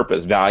use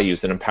purpose,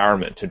 values, and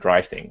empowerment to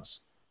drive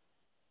things.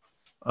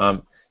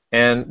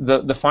 And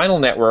the final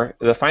network,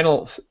 the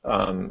final,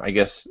 I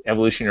guess,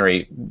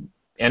 evolutionary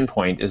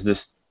endpoint is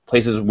this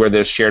places where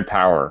there's shared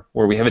power,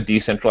 where we have a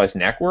decentralized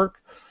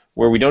network,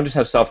 where we don't just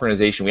have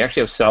self-organization, we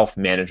actually have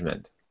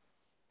self-management,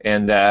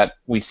 and that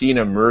we see an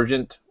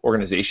emergent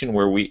organization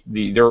where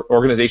their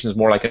organization is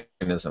more like an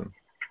organism,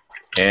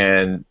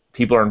 and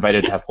people are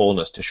invited to have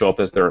wholeness, to show up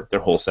as their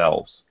whole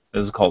selves.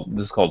 This is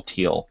called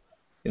teal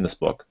in this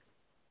book.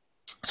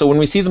 So when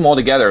we see them all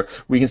together,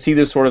 we can see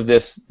there's sort of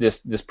this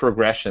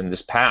progression,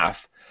 this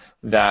path,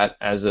 that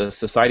as a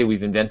society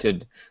we've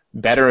invented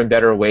better and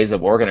better ways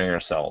of organizing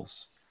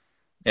ourselves.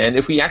 And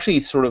if we actually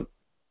sort of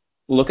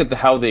look at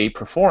how they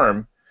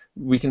perform,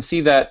 we can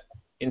see that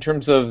in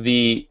terms of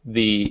the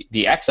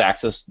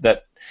x-axis,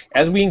 that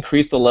as we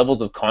increase the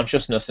levels of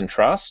consciousness and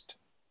trust,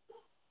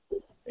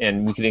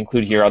 and we can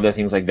include here other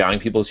things like valuing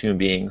people as human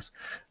beings,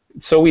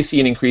 so we see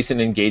an increase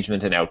in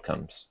engagement and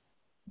outcomes,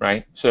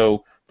 right?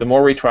 So the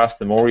more we trust,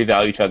 the more we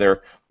value each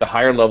other, the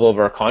higher level of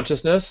our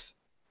consciousness,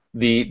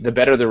 the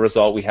better the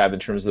result we have in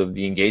terms of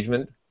the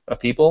engagement of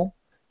people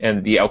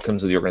and the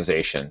outcomes of the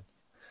organization.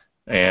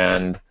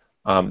 And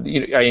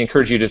I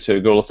encourage you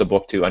to go look at the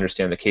book to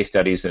understand the case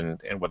studies and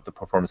what the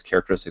performance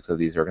characteristics of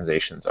these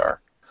organizations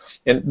are.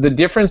 And the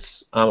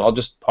difference, I'll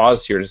just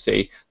pause here to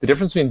say, the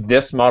difference between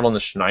this model and the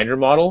Schneider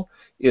model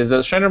is that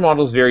the Schneider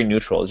model is very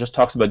neutral. It just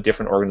talks about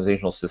different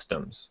organizational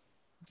systems.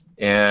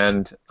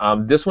 And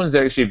this one is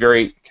actually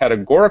very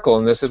categorical,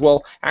 and this says,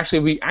 well, actually,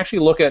 we actually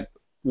look at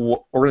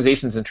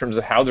organizations in terms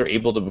of how they're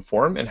able to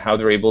perform and how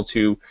they're able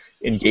to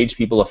engage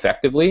people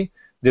effectively.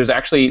 There's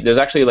actually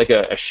like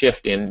a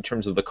shift in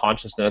terms of the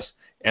consciousness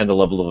and the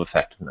level of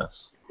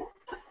effectiveness.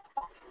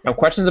 Now,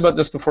 questions about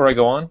this before I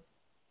go on?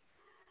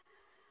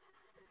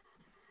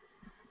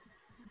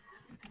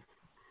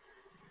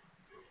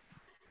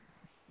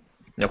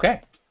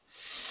 Okay.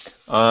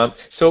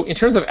 So in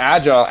terms of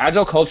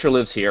Agile culture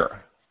lives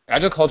here.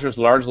 Agile culture is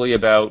largely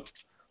about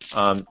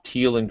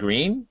teal and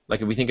green.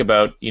 Like if we think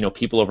about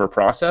people over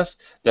process,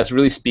 that's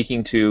really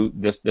speaking to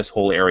this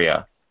whole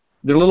area.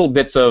 There are little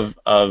bits of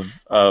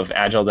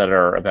Agile that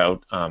are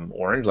about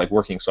orange, like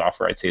working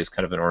software. I'd say is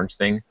kind of an orange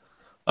thing.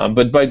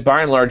 But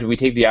by and large, we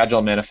take the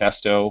Agile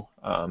manifesto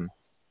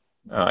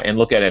and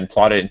look at it and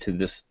plot it into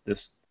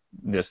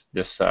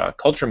this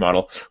culture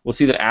model. We'll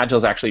see that Agile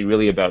is actually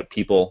really about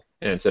people,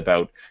 and it's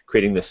about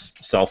creating this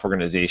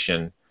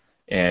self-organization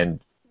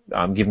and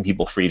giving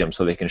people freedom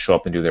so they can show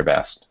up and do their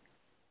best.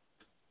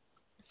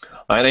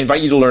 And I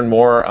invite you to learn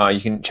more.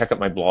 You can check out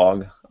my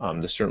blog.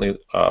 There's certainly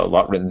a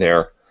lot written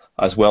there,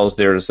 as well as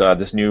there's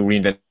this new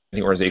Reinventing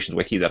Organizations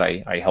wiki that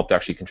I helped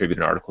actually contribute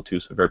an article to,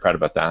 so I'm very proud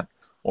about that,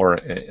 or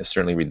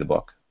certainly read the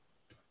book.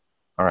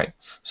 All right,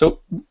 so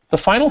the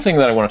final thing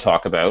that I want to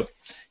talk about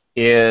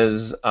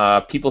is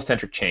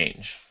people-centric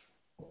change.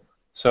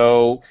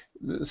 So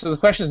the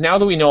question is, now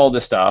that we know all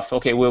this stuff,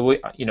 okay, well,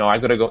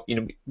 I've got to go,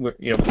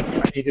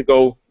 I need to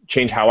go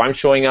change how I'm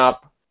showing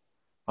up.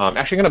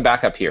 Actually, I'm going to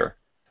back up here.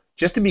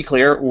 Just to be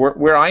clear,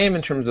 where I am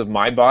in terms of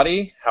my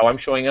body, how I'm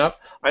showing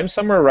up, I'm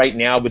somewhere right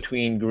now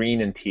between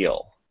green and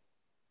teal.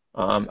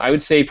 I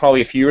would say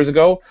probably a few years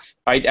ago,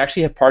 I'd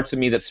actually have parts of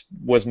me that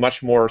was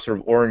much more sort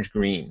of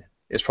orange-green.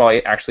 It's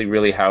probably actually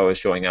really how I was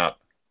showing up.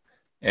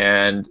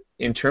 And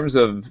in terms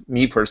of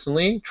me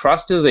personally,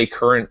 trust is a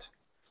current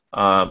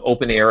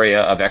open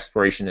area of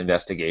exploration and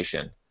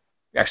investigation.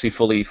 Actually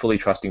fully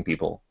trusting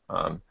people.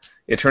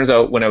 It turns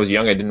out when I was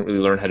young, I didn't really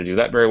learn how to do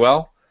that very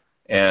well,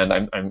 and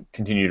I'm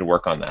continuing to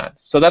work on that.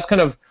 So that's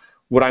kind of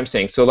what I'm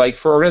saying. So like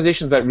for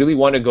organizations that really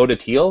want to go to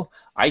teal,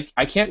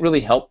 I can't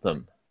really help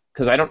them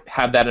because I don't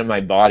have that in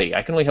my body.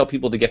 I can only help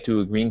people to get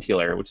to a green teal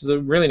area, which is a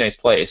really nice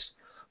place,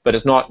 but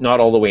it's not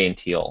all the way in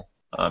teal.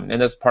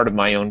 And that's part of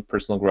my own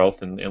personal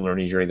growth and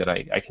learning journey that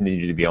I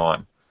continue to be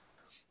on.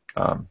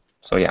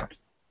 So yeah.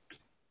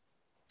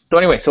 So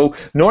anyway, so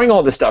knowing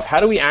all this stuff, how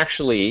do we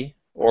actually,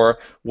 or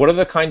what are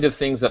the kind of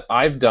things that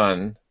I've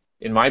done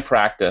in my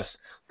practice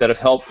that have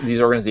helped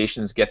these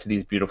organizations get to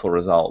these beautiful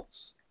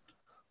results?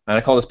 And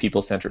I call this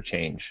people-centered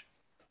change.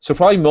 So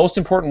probably most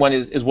important one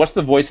is what's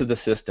the voice of the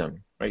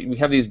system, right? We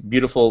have these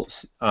beautiful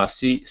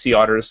sea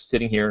otters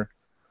sitting here,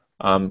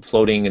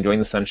 floating, enjoying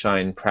the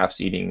sunshine,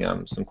 perhaps eating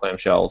some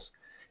clamshells.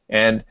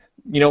 And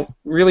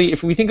really,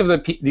 if we think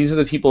of these are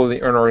the people in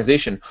an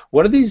organization,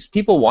 what do these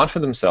people want for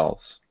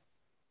themselves?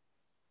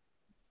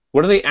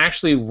 What do they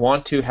actually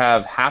want to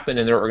have happen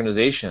in their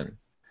organization?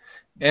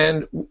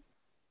 And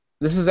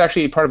this is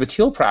actually part of a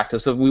teal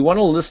practice of we want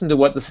to listen to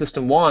what the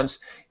system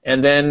wants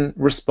and then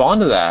respond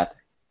to that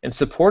and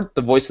support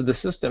the voice of the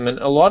system. And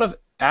a lot of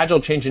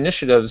Agile change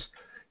initiatives,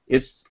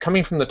 it's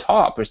coming from the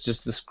top. It's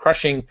just this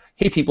crushing,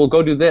 hey people,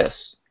 go do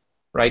this,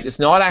 right? It's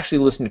not actually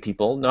listening to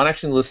people, not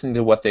actually listening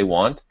to what they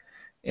want,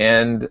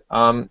 and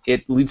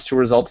it leads to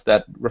results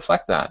that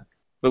reflect that.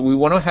 But we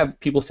want to have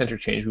people-centered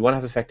change. We want to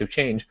have effective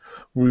change.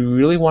 We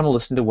really want to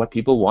listen to what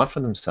people want for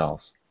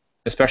themselves,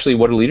 especially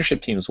what do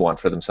leadership teams want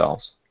for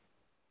themselves.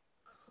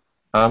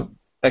 A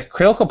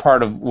critical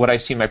part of what I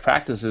see in my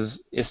practice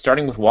is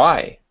starting with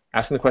why.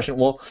 Asking the question,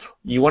 well,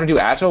 you want to do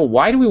Agile?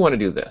 Why do we want to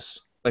do this?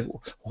 Like,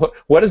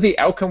 what is the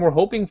outcome we're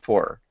hoping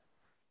for?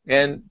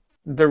 And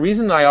the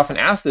reason I often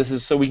ask this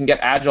is so we can get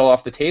Agile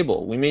off the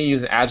table. We may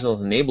use Agile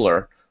as an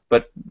enabler,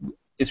 but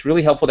it's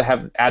really helpful to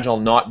have Agile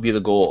not be the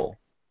goal.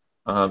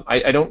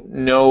 I don't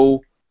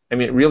know. I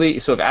mean, really,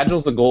 so if Agile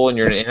is the goal and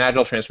you're in an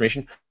Agile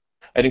transformation,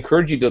 I'd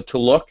encourage you to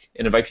look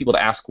and invite people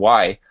to ask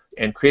why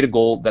and create a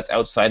goal that's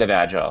outside of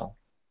Agile.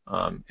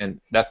 And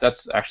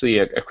that's actually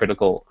a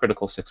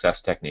critical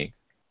success technique.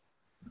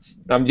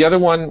 The other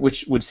one,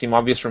 which would seem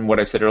obvious from what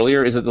I've said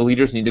earlier, is that the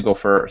leaders need to go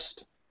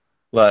first.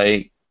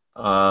 Like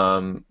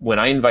when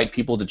I invite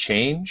people to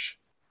change,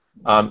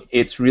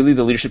 it's really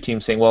the leadership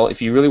team saying, well,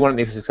 if you really want to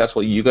make this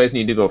successful, you guys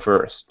need to go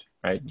first,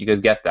 right? You guys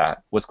get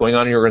that. What's going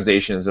on in your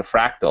organization is a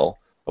fractal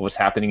of what's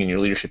happening in your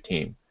leadership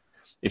team.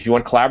 If you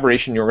want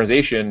collaboration in your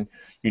organization,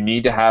 you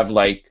need to have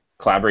like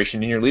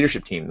collaboration in your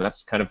leadership team.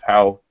 That's kind of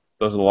how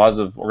those are the laws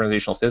of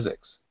organizational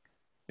physics.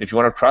 If you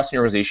want to have trust in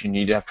your organization,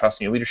 you need to have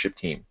trust in your leadership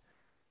team.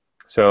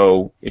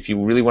 So if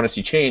you really want to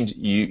see change,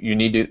 you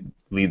need to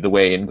lead the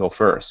way and go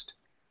first.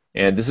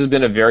 And this has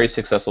been a very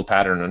successful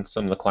pattern on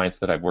some of the clients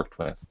that I've worked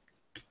with.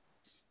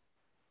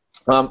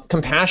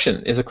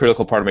 Compassion is a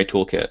critical part of my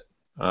toolkit.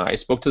 I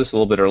spoke to this a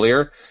little bit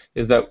earlier,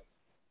 is that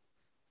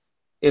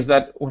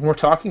when we're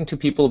talking to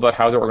people about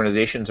how their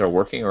organizations are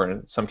working, or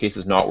in some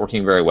cases not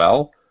working very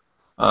well,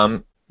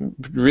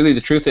 really the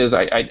truth is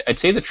I'd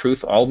say the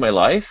truth all of my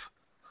life,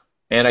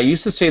 and I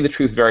used to say the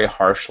truth very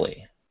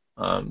harshly,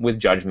 with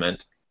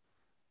judgment,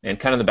 and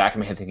kind of in the back of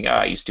my head thinking,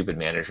 you stupid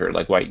manager,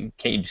 like why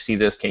can't you see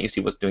this? Can't you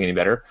see what's doing any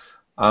better?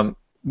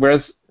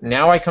 Whereas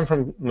now I come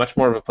from much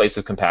more of a place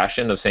of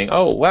compassion, of saying,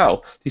 oh,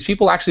 wow, these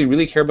people actually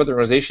really care about their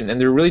organization, and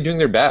they're really doing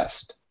their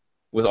best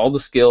with all the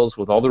skills,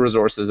 with all the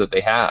resources that they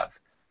have.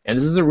 And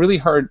this is a really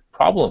hard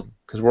problem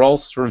because we're all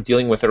sort of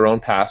dealing with our own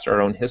past, our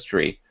own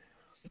history.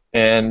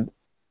 And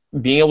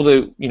being able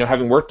to,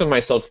 having worked on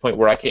myself to the point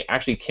where I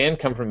actually can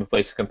come from a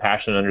place of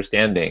compassion and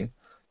understanding,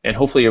 and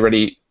hopefully a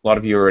lot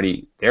of you are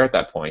already there at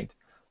that point,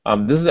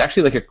 this is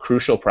actually like a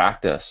crucial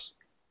practice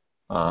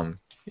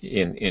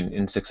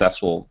in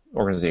successful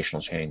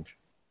organizational change.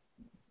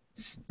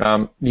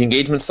 The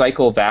engagement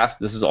cycle, VAST,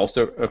 this is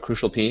also a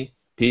crucial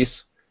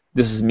piece.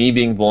 This is me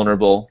being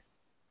vulnerable.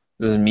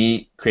 This is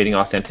me creating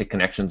authentic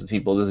connections with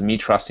people. This is me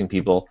trusting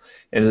people.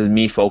 And this is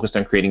me focused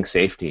on creating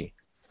safety.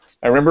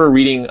 I remember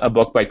reading a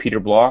book by Peter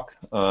Block,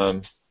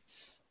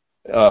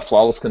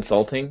 Flawless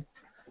Consulting.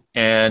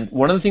 And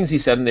one of the things he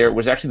said in there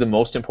was actually the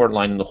most important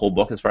line in the whole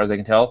book, as far as I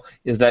can tell,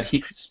 is that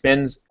he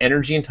spends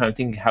energy and time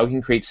thinking how he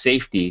can create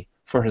safety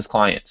for his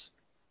clients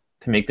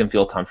to make them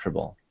feel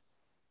comfortable.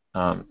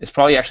 It's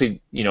probably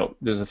actually,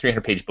 there's a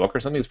 300-page book or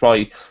something. It's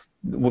probably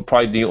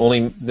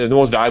the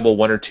most valuable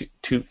one or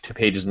two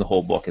pages in the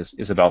whole book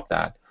is about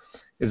that.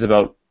 Is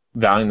about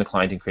valuing the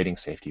client and creating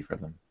safety for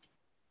them.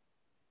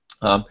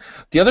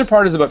 The other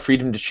part is about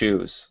freedom to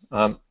choose.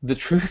 The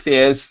truth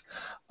is,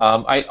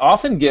 I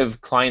often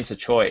give clients a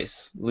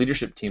choice,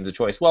 leadership teams a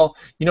choice. Well,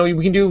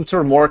 we can do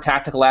sort of more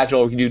tactical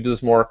agile, or we can do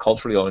this more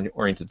culturally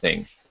oriented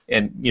thing,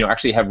 and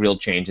actually have real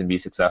change and be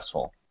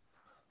successful.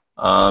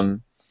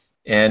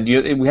 And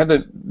we have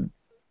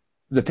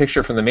the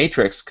picture from the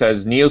Matrix,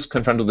 because Neo's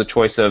confronted with the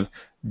choice of,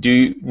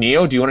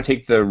 Neo, do you want to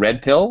take the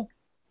red pill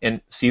and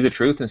see the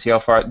truth and see how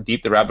far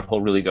deep the rabbit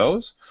hole really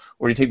goes,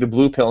 or do you take the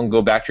blue pill and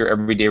go back to your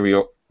everyday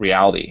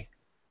reality?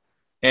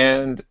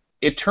 And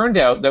it turned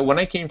out that when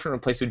I came from a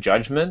place of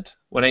judgment,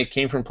 when I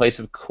came from a place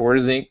of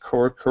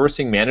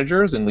coercing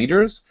managers and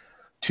leaders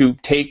to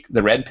take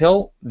the red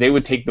pill, they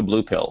would take the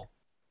blue pill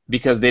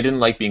because they didn't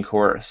like being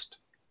coerced.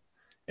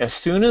 As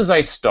soon as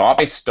I stopped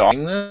this,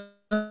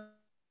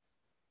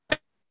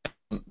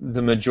 the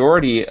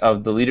majority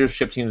of the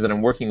leadership teams that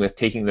I'm working with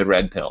taking the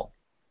red pill.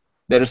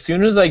 That as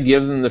soon as I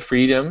give them the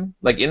freedom,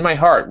 like in my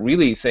heart,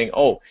 really saying,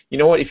 oh, you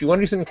know what, if you want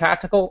to do something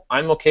tactical,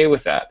 I'm okay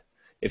with that.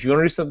 If you want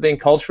to do something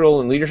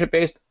cultural and leadership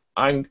based,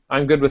 I'm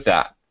good with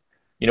that.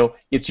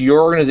 It's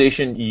your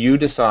organization, you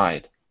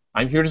decide.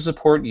 I'm here to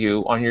support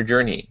you on your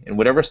journey, and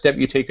whatever step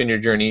you take on your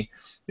journey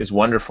is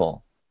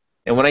wonderful.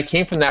 And when I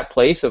came from that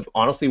place of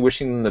honestly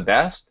wishing them the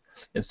best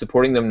and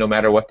supporting them no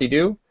matter what they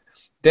do,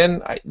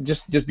 then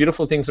just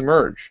beautiful things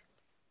emerge.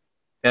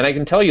 And I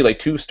can tell you, like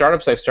 2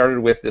 startups I've started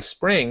with this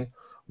spring,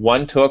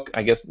 one took,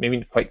 I guess,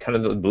 maybe quite kind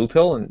of the blue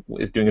pill and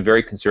is doing a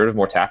very conservative,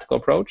 more tactical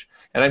approach,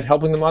 and I'm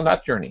helping them on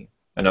that journey.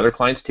 Another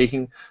client's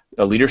taking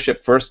a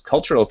leadership-first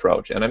cultural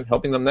approach, and I'm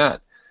helping them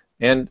that.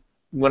 And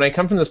when I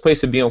come from this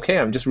place of being okay,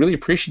 I'm just really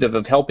appreciative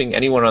of helping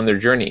anyone on their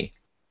journey,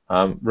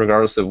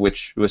 regardless of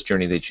which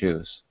journey they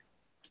choose.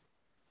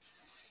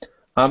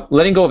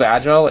 Letting go of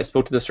Agile, I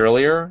spoke to this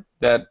earlier,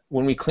 that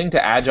when we cling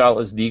to Agile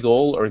as the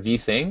goal or the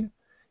thing,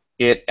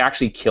 it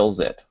actually kills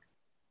it.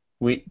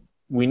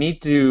 We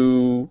need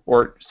to,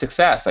 or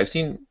success, I've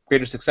seen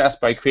greater success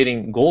by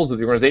creating goals of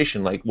the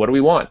organization, like what do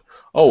we want?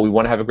 Oh, we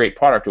want to have a great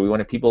product, or we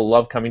want people to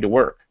love coming to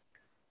work,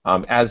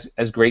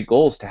 as great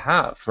goals to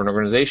have for an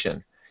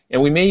organization.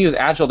 And we may use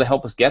Agile to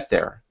help us get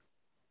there.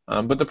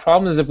 But the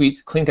problem is if we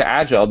cling to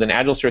Agile, then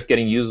Agile starts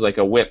getting used like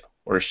a whip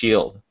or a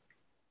shield,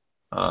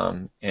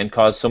 and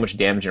cause so much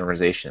damage in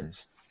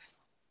organizations.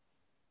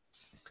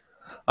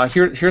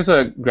 Here's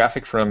a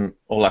graphic from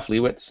Olaf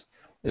Lewitz.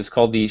 It's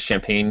called the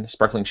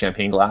sparkling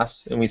champagne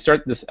glass. And we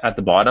start this at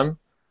the bottom.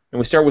 And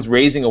we start with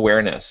raising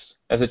awareness.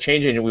 As a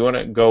change agent, we want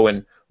to go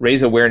and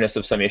raise awareness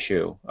of some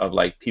issue of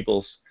like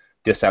people's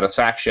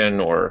dissatisfaction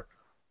or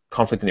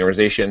conflict in the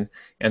organization,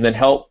 and then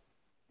help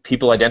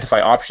people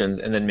identify options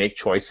and then make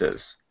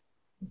choices.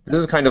 This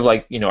is kind of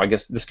like, I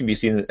guess this can be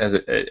seen as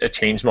a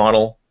change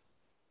model.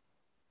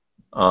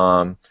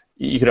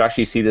 You could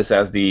actually see this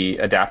as the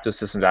adaptive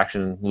systems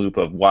action loop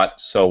of what,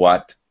 so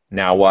what,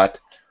 now what.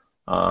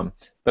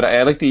 But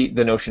I like the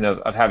notion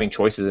of having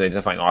choices and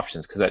identifying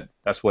options, because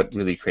that's what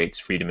really creates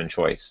freedom and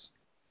choice.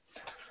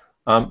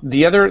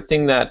 The other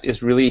thing that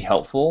is really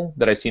helpful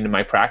that I've seen in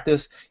my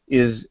practice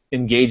is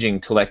engaging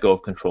to let go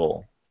of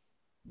control.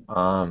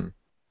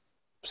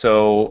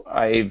 So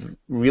I've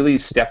really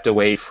stepped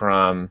away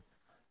from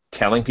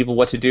telling people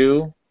what to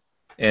do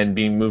and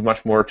being moved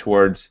much more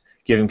towards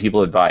giving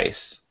people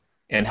advice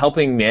and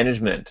helping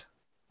management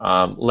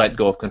let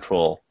go of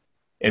control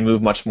and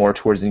move much more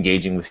towards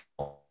engaging with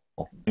people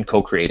and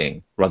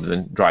co-creating rather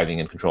than driving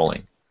and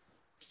controlling.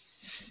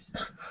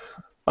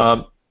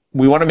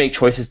 We want to make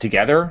choices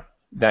together.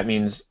 That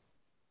means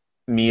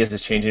me as a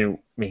change agent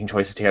making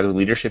choices together with the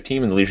leadership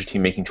team, and the leadership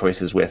team making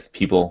choices with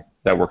people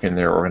that work in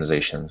their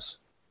organizations.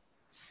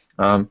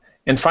 And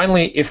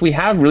finally, if we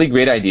have really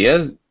great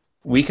ideas,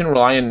 we can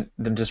rely on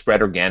them to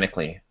spread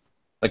organically.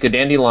 Like a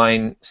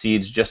dandelion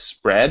seeds just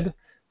spread,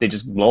 they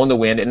just blow in the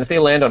wind, and if they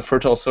land on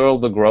fertile soil,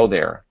 they'll grow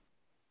there.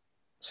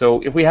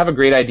 So if we have a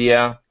great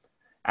idea,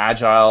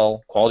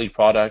 agile, quality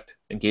product,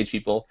 engage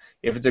people,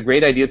 if it's a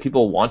great idea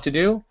people want to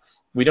do,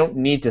 we don't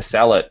need to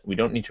sell it. We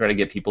don't need to try to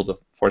get people to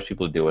force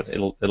people to do it.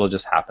 It'll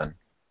just happen.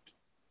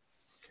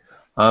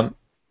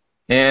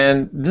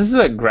 And this is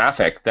a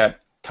graphic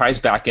that ties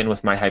back in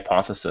with my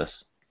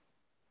hypothesis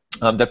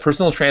that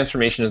personal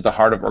transformation is the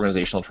heart of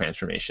organizational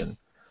transformation.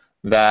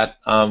 That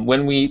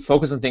when we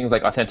focus on things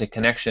like authentic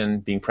connection,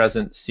 being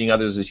present, seeing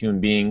others as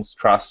human beings,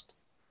 trust,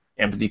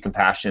 empathy,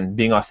 compassion,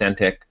 being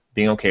authentic,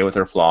 being okay with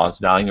our flaws,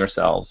 valuing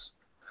ourselves,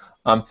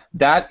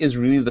 that is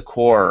really the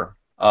core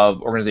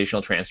of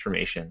organizational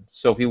transformation.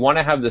 So if we want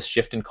to have this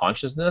shift in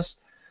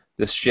consciousness,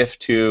 this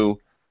shift to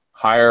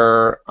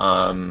higher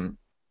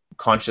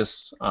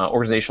conscious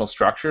organizational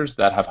structures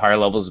that have higher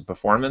levels of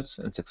performance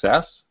and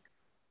success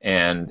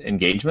and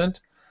engagement,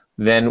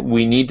 then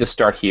we need to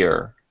start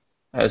here.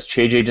 As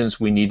change agents,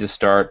 we need to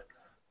start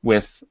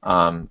with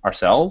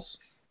ourselves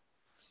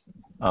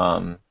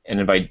and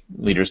invite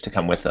leaders to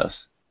come with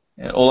us.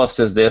 And Olaf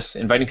says this: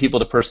 inviting people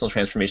to personal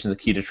transformation is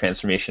the key to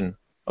transformation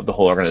of the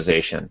whole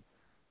organization.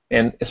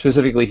 And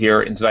specifically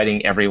here,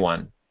 inviting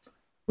everyone,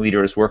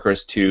 leaders,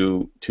 workers,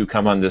 to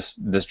come on this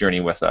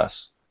journey with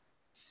us.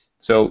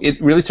 So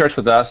it really starts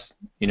with us.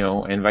 I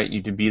invite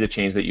you to be the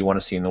change that you want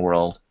to see in the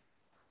world,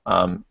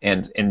 and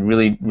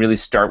really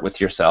start with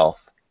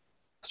yourself.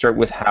 Start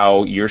with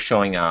how you're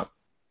showing up,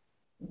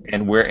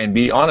 and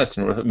be honest.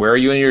 And where are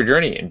you in your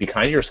journey? And be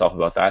kind to yourself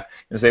about that,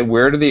 and say,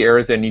 where are the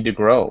areas that need to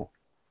grow,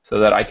 so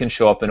that I can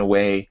show up in a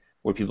way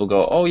where people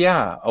go, oh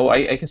yeah,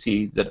 I can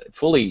see that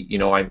fully.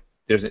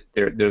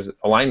 There's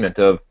alignment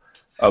of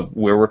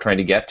where we're trying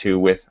to get to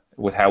with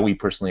how we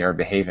personally are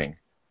behaving.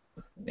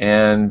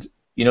 And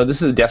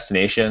this is a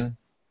destination,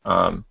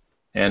 and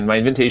my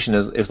invitation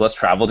is let's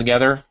travel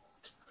together.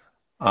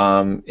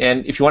 And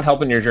if you want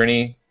help in your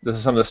journey, this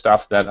is some of the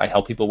stuff that I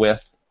help people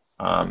with: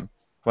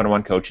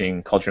 one-on-one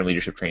coaching, culture and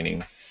leadership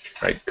training.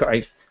 Right?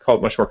 I call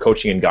it much more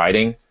coaching and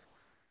guiding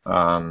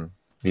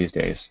these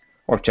days.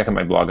 Or check out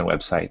my blog and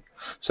website.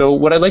 So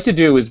what I'd like to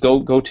do is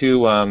go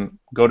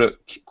to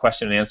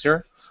question and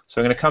answer.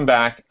 So I'm going to come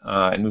back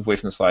and move away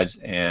from the slides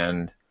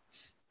and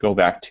go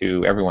back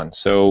to everyone.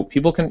 So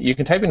you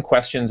can type in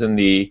questions in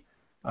the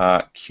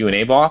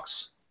Q&A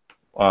box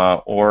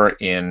or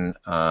in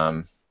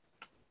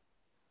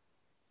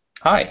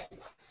hi,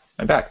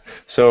 I'm back.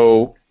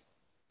 So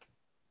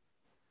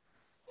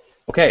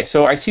okay,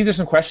 so I see there's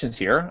some questions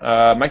here.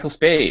 Michael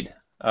Spade.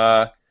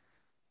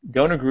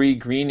 Don't agree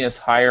green is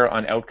higher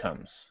on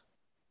outcomes.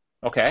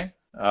 Okay.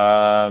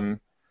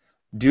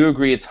 Do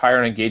agree it's higher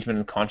on engagement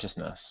and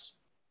consciousness.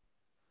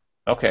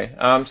 Okay.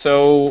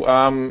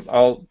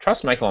 I'll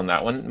trust Michael on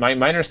that one. My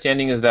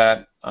understanding is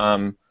that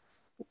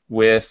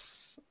with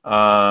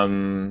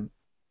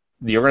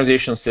the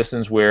organizational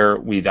systems where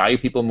we value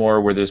people more,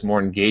 where there's more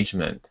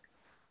engagement,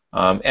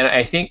 and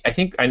I think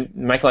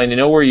Michael, I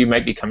know where you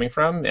might be coming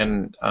from,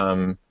 and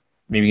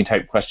maybe you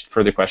can type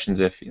further questions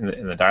if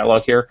in the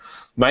dialogue here.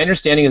 My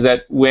understanding is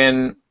that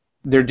when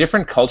there are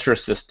different culture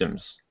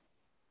systems,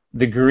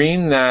 the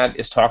green that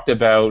is talked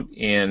about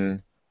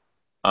in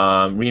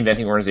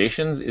reinventing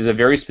organizations is a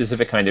very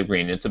specific kind of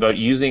green. It's about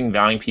using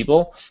valuing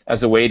people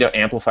as a way to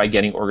amplify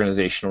getting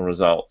organizational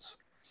results,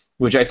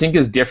 which I think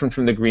is different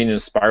from the green in a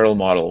spiral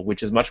model,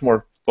 which is much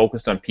more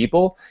focused on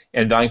people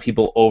and valuing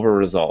people over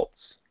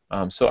results.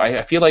 So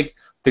I feel like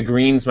the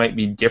greens might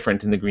be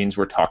different than the greens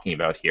we're talking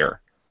about here.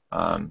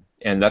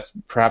 And that's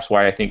perhaps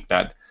why I think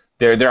that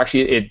they're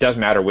actually, it does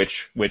matter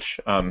which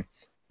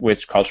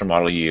culture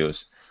model you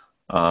use.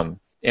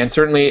 And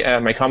certainly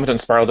my comment on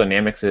spiral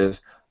dynamics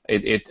is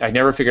I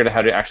never figured out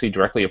how to actually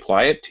directly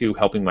apply it to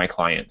helping my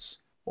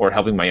clients. or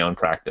helping my own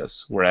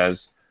practice.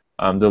 Whereas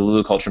the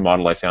Laloux Culture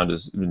Model I found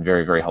has been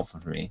very, very helpful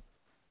for me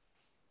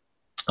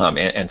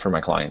and for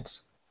my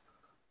clients.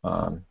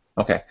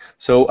 Okay,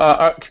 so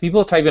can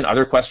people type in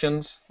other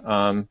questions?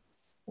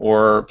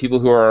 Or people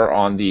who are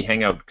on the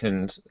Hangout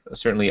can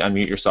certainly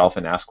unmute yourself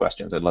and ask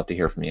questions. I'd love to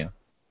hear from you.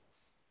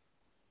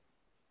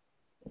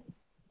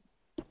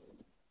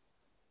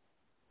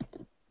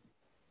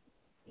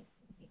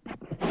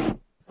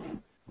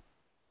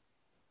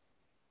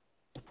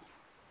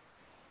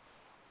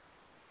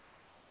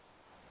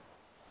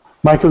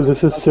 Michael,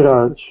 this is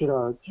Siraj.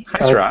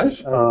 Hi,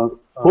 Siraj. I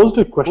posed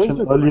a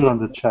question earlier on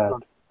the chat.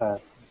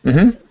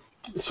 Mm-hmm.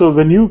 So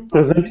when you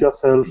present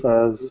yourself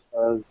as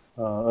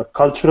a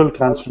cultural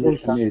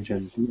transformation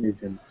agent,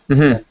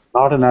 Mm-hmm.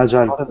 not an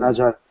agile,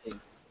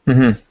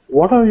 Mm-hmm.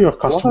 what are your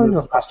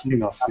customers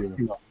asking of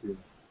you?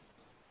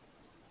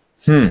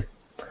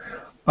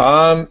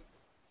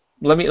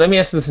 Let me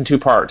answer this in two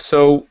parts.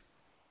 So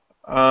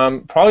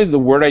probably the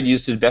word I'd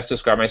use to best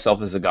describe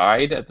myself as a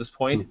guide at this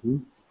point. Mm-hmm.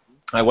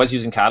 I was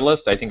using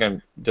Catalyst. I think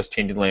I'm just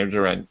changing the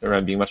language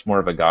around being much more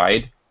of a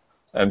guide.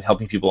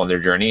 Helping people on their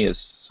journey is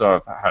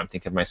sort of how I'm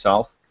thinking of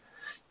myself.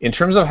 In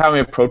terms of how I'm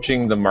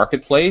approaching the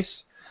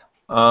marketplace,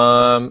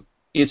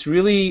 it's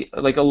really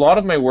like a lot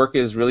of my work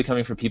is really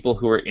coming from people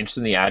who are interested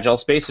in the Agile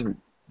space and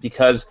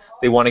because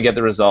they want to get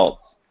the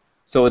results.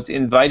 So it's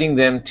inviting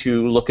them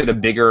to look at a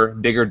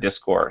bigger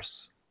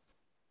discourse.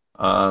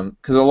 Because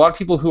a lot of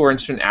people who are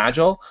interested in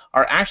Agile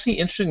are actually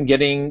interested in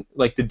getting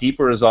like the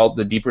deeper result,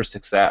 the deeper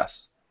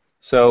success.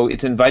 So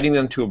it's inviting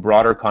them to a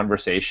broader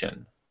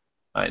conversation.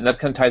 And that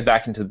kind of ties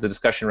back into the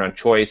discussion around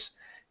choice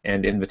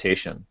and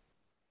invitation.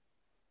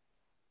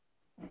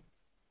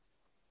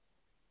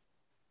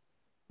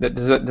 Did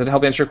it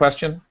help answer your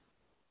question?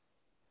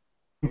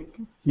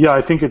 Yeah,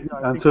 I think it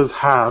answers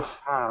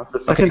half. The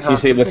second Okay, can you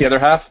say what's the other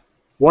half?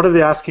 What are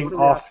they asking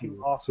of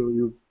you? So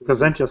you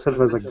present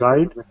yourself as a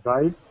guide.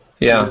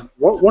 Yeah.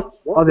 What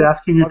are they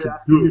asking you to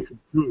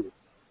do?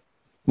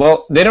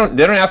 Well, they don't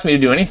ask me to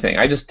do anything.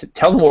 I just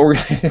tell them what we're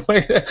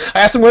going to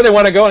I ask them where they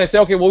want to go, and I say,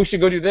 okay, well, we should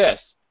go do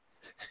this.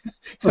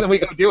 And then we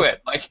go do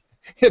it. Like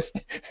it's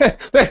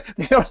they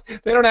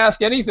don't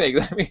ask anything.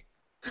 I mean,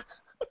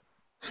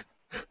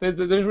 they're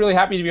just really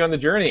happy to be on the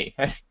journey.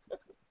 I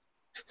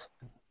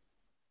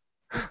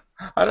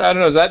don't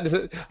know. I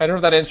don't know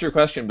if that answered your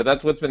question, but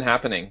that's what's been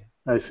happening.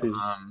 I see.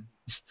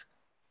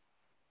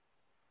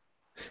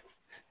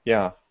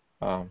 Yeah.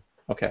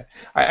 Okay.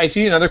 I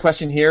see another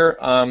question here.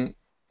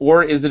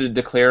 Or is it a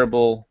declared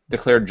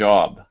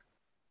job?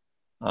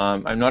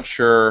 I'm not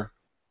sure.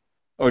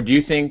 Or do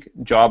you think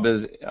job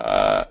is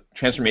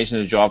transformation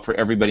is a job for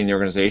everybody in the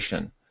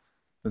organization?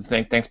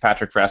 Thanks,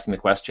 Patrick, for asking the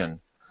question.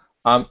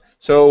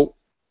 So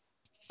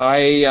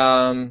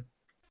is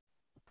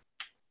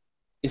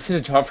it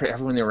a job for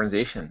everyone in the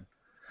organization?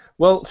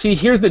 Well, see,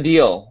 here's the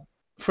deal.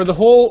 For the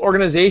whole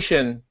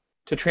organization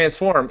to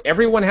transform,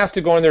 everyone has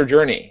to go on their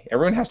journey.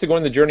 Everyone has to go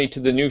on the journey to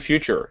the new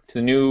future, to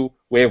the new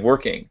way of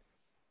working.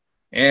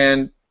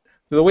 And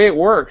so the way it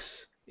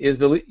works is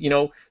the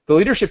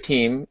leadership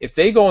team, if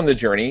they go on the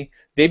journey,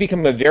 they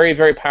become a very,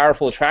 very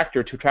powerful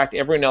attractor to attract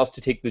everyone else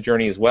to take the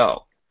journey as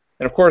well.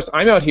 And of course,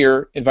 I'm out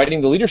here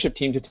inviting the leadership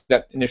team to take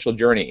that initial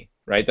journey,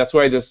 right? That's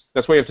why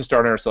we have to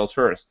start on ourselves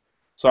first.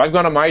 So I've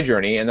gone on my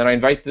journey, and then I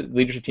invite the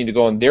leadership team to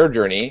go on their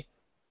journey,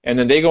 and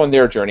then they go on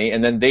their journey,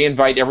 and then they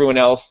invite everyone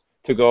else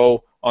to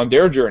go on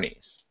their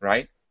journeys,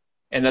 right?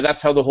 And then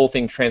that's how the whole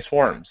thing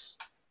transforms,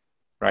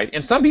 right?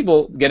 And some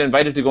people get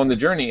invited to go on the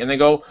journey, and they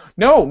go,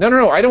 no,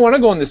 I don't want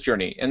to go on this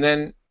journey. And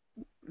then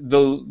the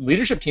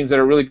leadership teams that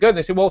are really good,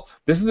 they say, well,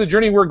 this is the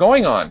journey we're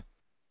going on.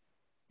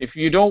 If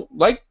you don't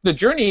like the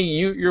journey,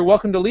 you're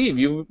welcome to leave.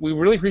 We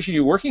really appreciate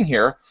you working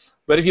here,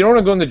 but if you don't want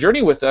to go on the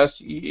journey with us,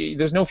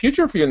 there's no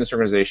future for you in this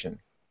organization.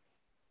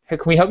 Hey,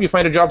 can we help you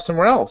find a job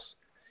somewhere else?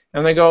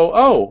 And they go,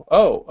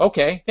 oh,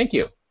 okay, thank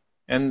you.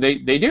 And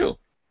they do.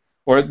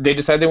 Or they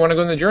decide they want to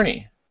go on the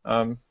journey.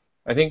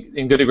 I think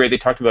in Good to Great they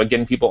talked about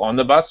getting people on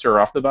the bus or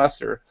off the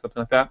bus or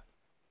something like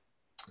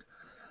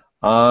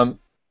that.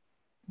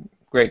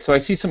 Great, so I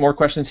see some more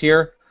questions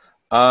here.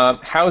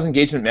 How is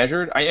engagement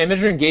measured? I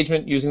measure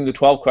engagement using the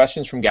 12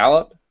 questions from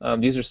Gallup.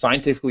 These are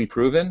scientifically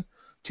proven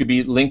to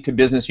be linked to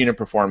business unit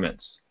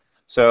performance.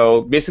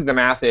 So basically the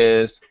math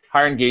is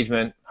higher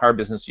engagement, higher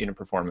business unit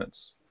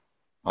performance.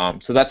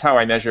 So that's how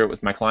I measure it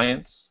with my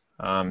clients.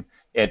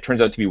 It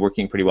turns out to be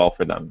working pretty well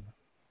for them.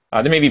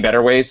 There may be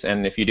better ways,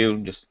 and if you do,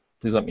 just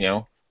please let me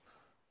know.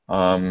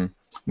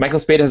 Michael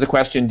Spade has a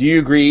question. Do you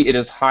agree it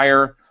is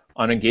higher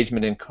on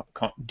engagement and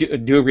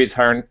do you agree it's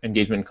higher on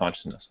engagement and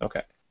consciousness?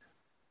 Okay.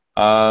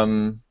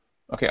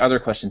 Okay, other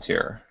questions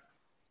here.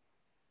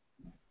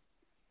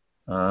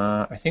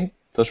 I think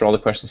those are all the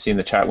questions I see in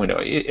the chat window.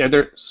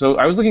 So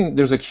I was looking,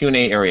 there's a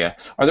Q&A area.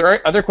 Are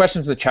there other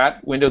questions in the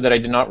chat window that I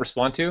did not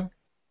respond to?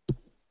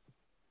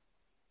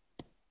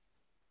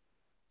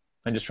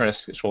 I'm just trying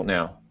to scroll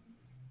now.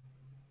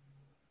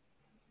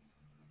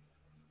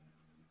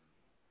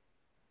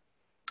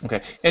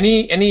 Okay.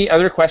 Any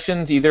other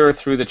questions either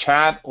through the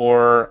chat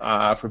or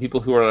for people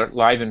who are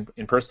live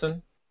in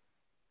person?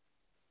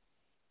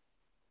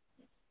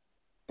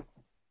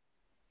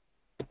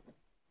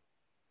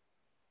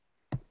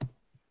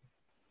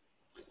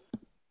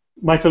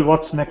 Michael,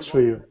 what's next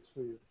for you?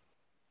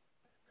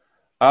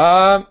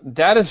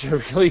 That is a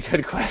really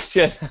good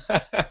question.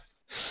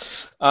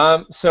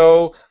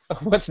 So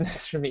what's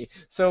next for me?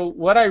 So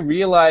what I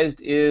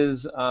realized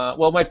is,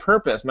 well, my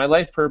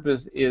life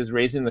purpose is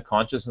raising the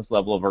consciousness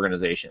level of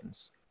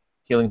organizations,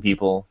 healing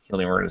people,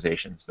 healing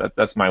organizations.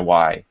 That's my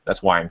why.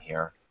 That's why I'm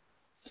here.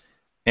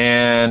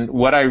 And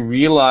what I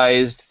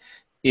realized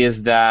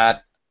is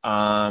that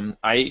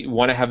I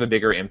want to have a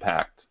bigger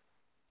impact.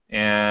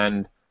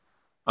 And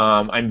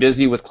I'm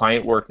busy with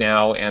client work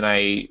now, and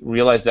I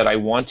realize that I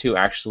want to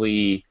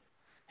actually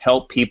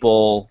help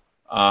people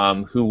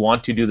who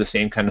want to do the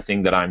same kind of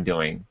thing that I'm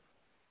doing.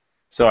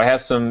 So I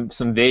have some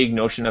vague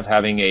notion of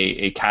having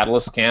a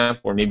catalyst camp,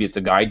 or maybe it's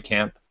a guide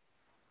camp,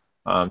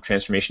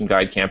 transformation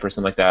guide camp or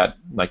something like that,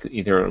 like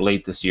either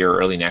late this year or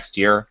early next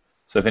year.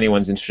 So if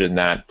anyone's interested in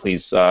that,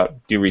 please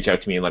do reach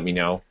out to me and let me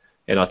know,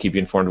 and I'll keep you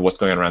informed of what's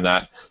going on around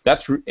that.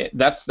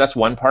 That's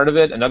one part of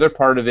it. Another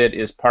part of it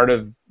is part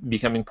of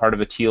becoming part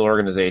of a teal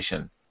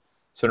organization.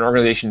 So an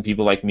organization,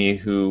 people like me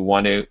who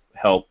want to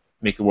help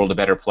make the world a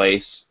better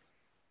place,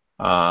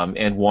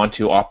 and want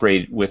to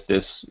operate with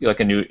this a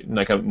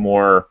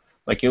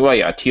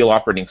teal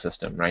operating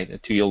system, right? A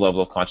teal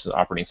level of consciousness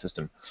operating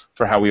system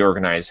for how we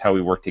organize, how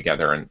we work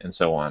together, and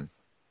so on.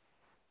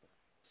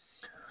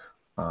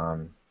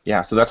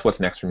 Yeah, so that's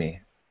what's next for me.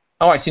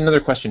 Oh, I see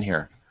another question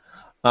here.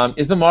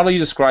 Is the model you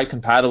described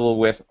compatible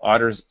with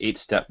Otter's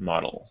 8-step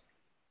model?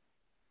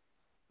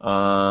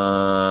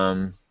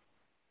 Otto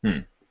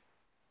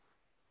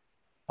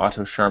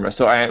Sharma.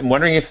 So I'm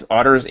wondering if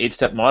Otter's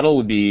 8-step model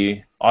would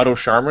be Otto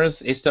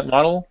Sharma's 8-step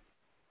model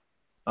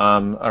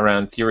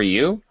around Theory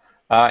U.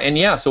 And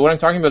yeah, so what I'm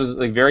talking about is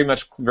like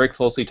very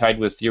closely tied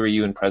with Theory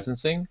U and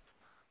presencing.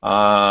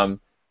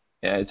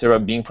 It's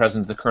about being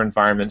present in the current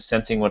environment,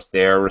 sensing what's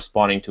there,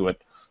 responding to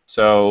it.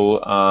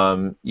 So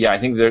yeah, I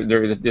think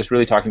they're just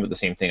really talking about the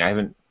same thing. I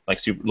haven't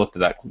looked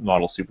at that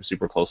model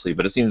super closely,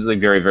 but it seems like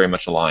very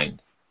much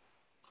aligned.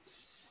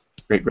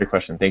 Great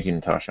question. Thank you,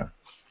 Natasha.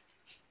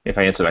 If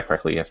I answer that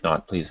correctly, if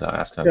not, please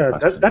ask another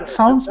question. That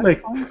sounds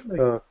like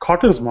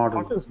Cotter's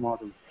model.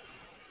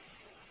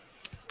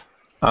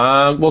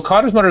 Well,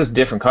 Cotter's model is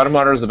different. Cotter's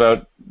model is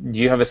about, do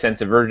you have a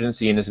sense of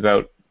urgency, and it's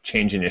about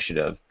change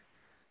initiative.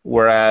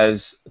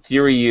 Whereas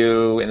Theory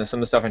U and some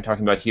of the stuff I'm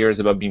talking about here is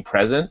about being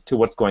present to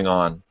what's going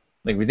on.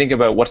 Like we think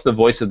about what's the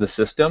voice of the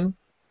system,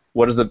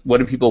 what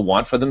do people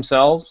want for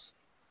themselves.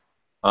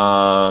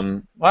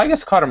 Well, I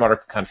guess Cotter model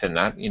can kind of fit in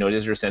that. It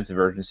is your sense of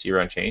urgency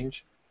around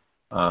change.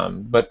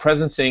 But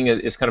presencing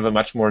is kind of a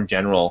much more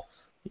general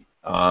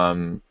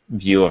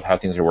view of how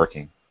things are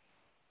working.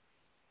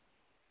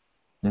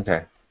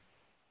 Okay.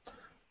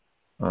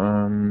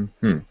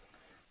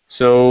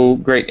 So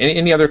great.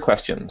 Any other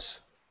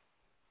questions?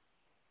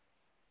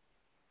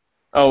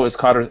 Oh, it's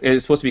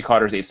supposed to be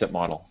Cotter's 8-step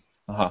model.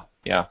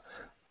 Yeah.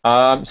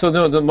 So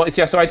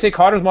I'd say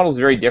Cotter's model is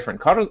very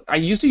different. I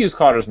used to use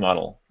Cotter's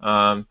model.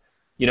 I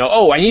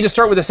need to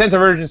start with a sense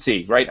of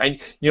urgency, right?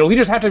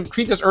 Leaders have to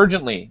treat this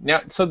urgently.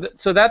 Now, so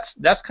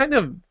that's kind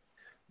of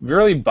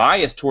really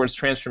biased towards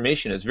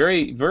transformation. It's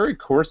very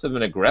coercive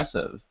and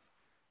aggressive,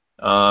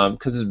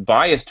 because it's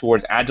biased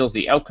towards Agile is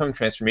the outcome,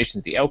 transformation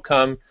is the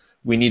outcome.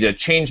 We need a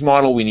change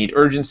model. We need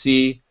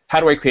urgency. How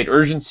do I create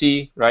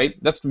urgency, right?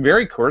 That's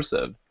very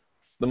coercive.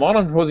 The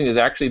model I'm proposing is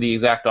actually the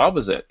exact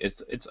opposite.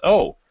 It's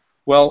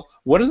well,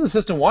 what does the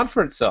system want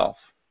for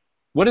itself?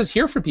 What is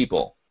here for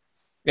people?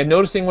 And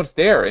noticing what's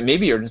there. And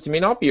maybe urgency, may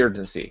not be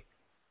urgency,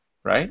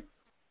 right?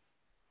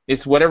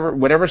 It's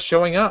whatever's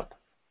showing up,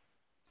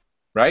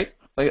 right?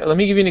 Like, let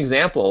me give you an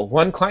example.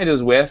 One client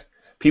is with,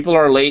 people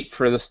are late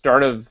for the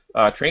start of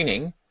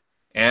training,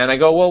 and I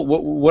go, well,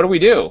 what do we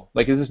do?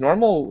 Like, is this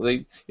normal?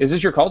 Like, is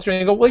this your culture?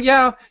 And they go, well,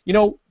 yeah,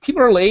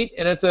 people are late,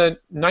 and it's a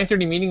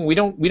 9:30 meeting. We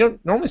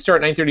don't normally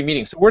start 9:30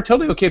 meetings, so we're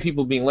totally okay with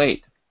people being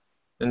late.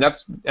 And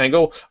I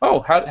go, oh,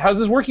 how's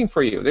this working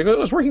for you? They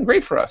go, it's working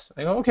great for us.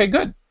 I go, okay,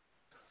 good.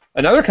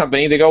 Another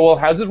company, they go, well,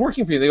 how's this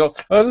working for you? They go,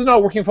 oh, this is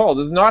not working for all.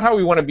 This is not how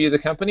we want to be as a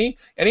company.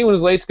 Anyone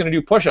who's late is going to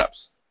do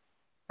push-ups,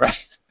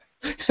 right?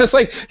 It's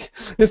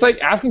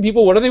like asking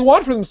people what do they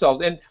want for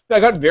themselves, and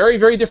I got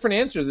very different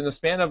answers in the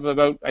span of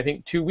about, I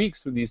think, 2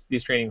 weeks.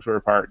 These trainings were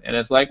apart, and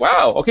it's like,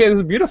 wow, okay, this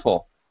is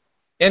beautiful,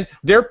 and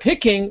they're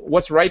picking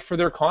what's right for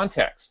their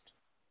context,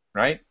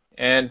 right?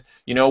 And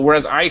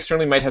whereas I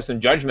externally might have some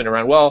judgment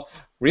around, well,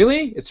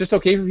 really, it's just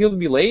okay for people to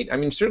be late. I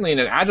mean, certainly in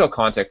an Agile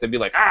context, they'd be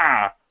like,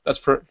 that's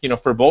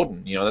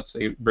verboten, that's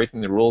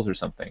breaking the rules or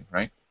something,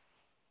 right?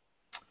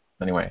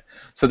 Anyway,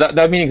 so that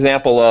would be an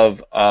example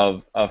of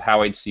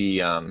how I'd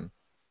see,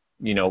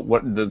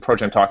 what the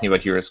approach I'm talking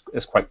about here is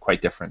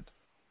quite different.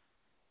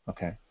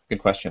 Okay, good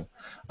question.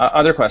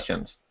 Other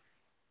questions?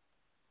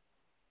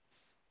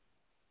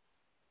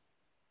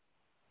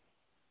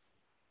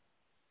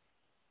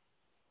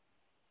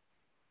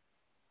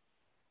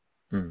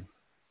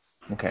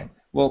 Okay.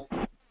 Well,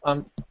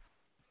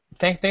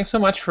 thanks so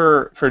much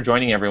for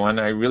joining, everyone.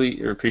 I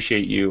really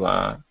appreciate you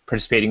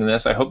participating in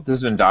this. I hope this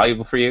has been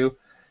valuable for you.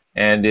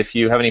 And if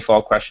you have any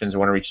follow-up questions or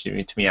want to reach to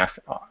me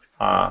after,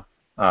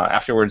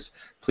 afterwards,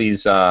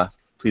 please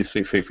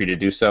feel free to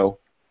do so.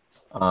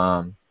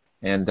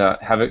 And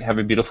have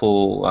a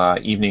beautiful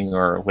evening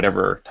or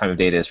whatever time of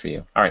day it is for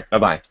you. All right,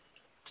 bye-bye.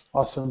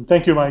 Awesome.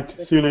 Thank you,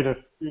 Mike. See you later.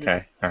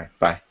 Okay, all right,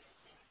 bye.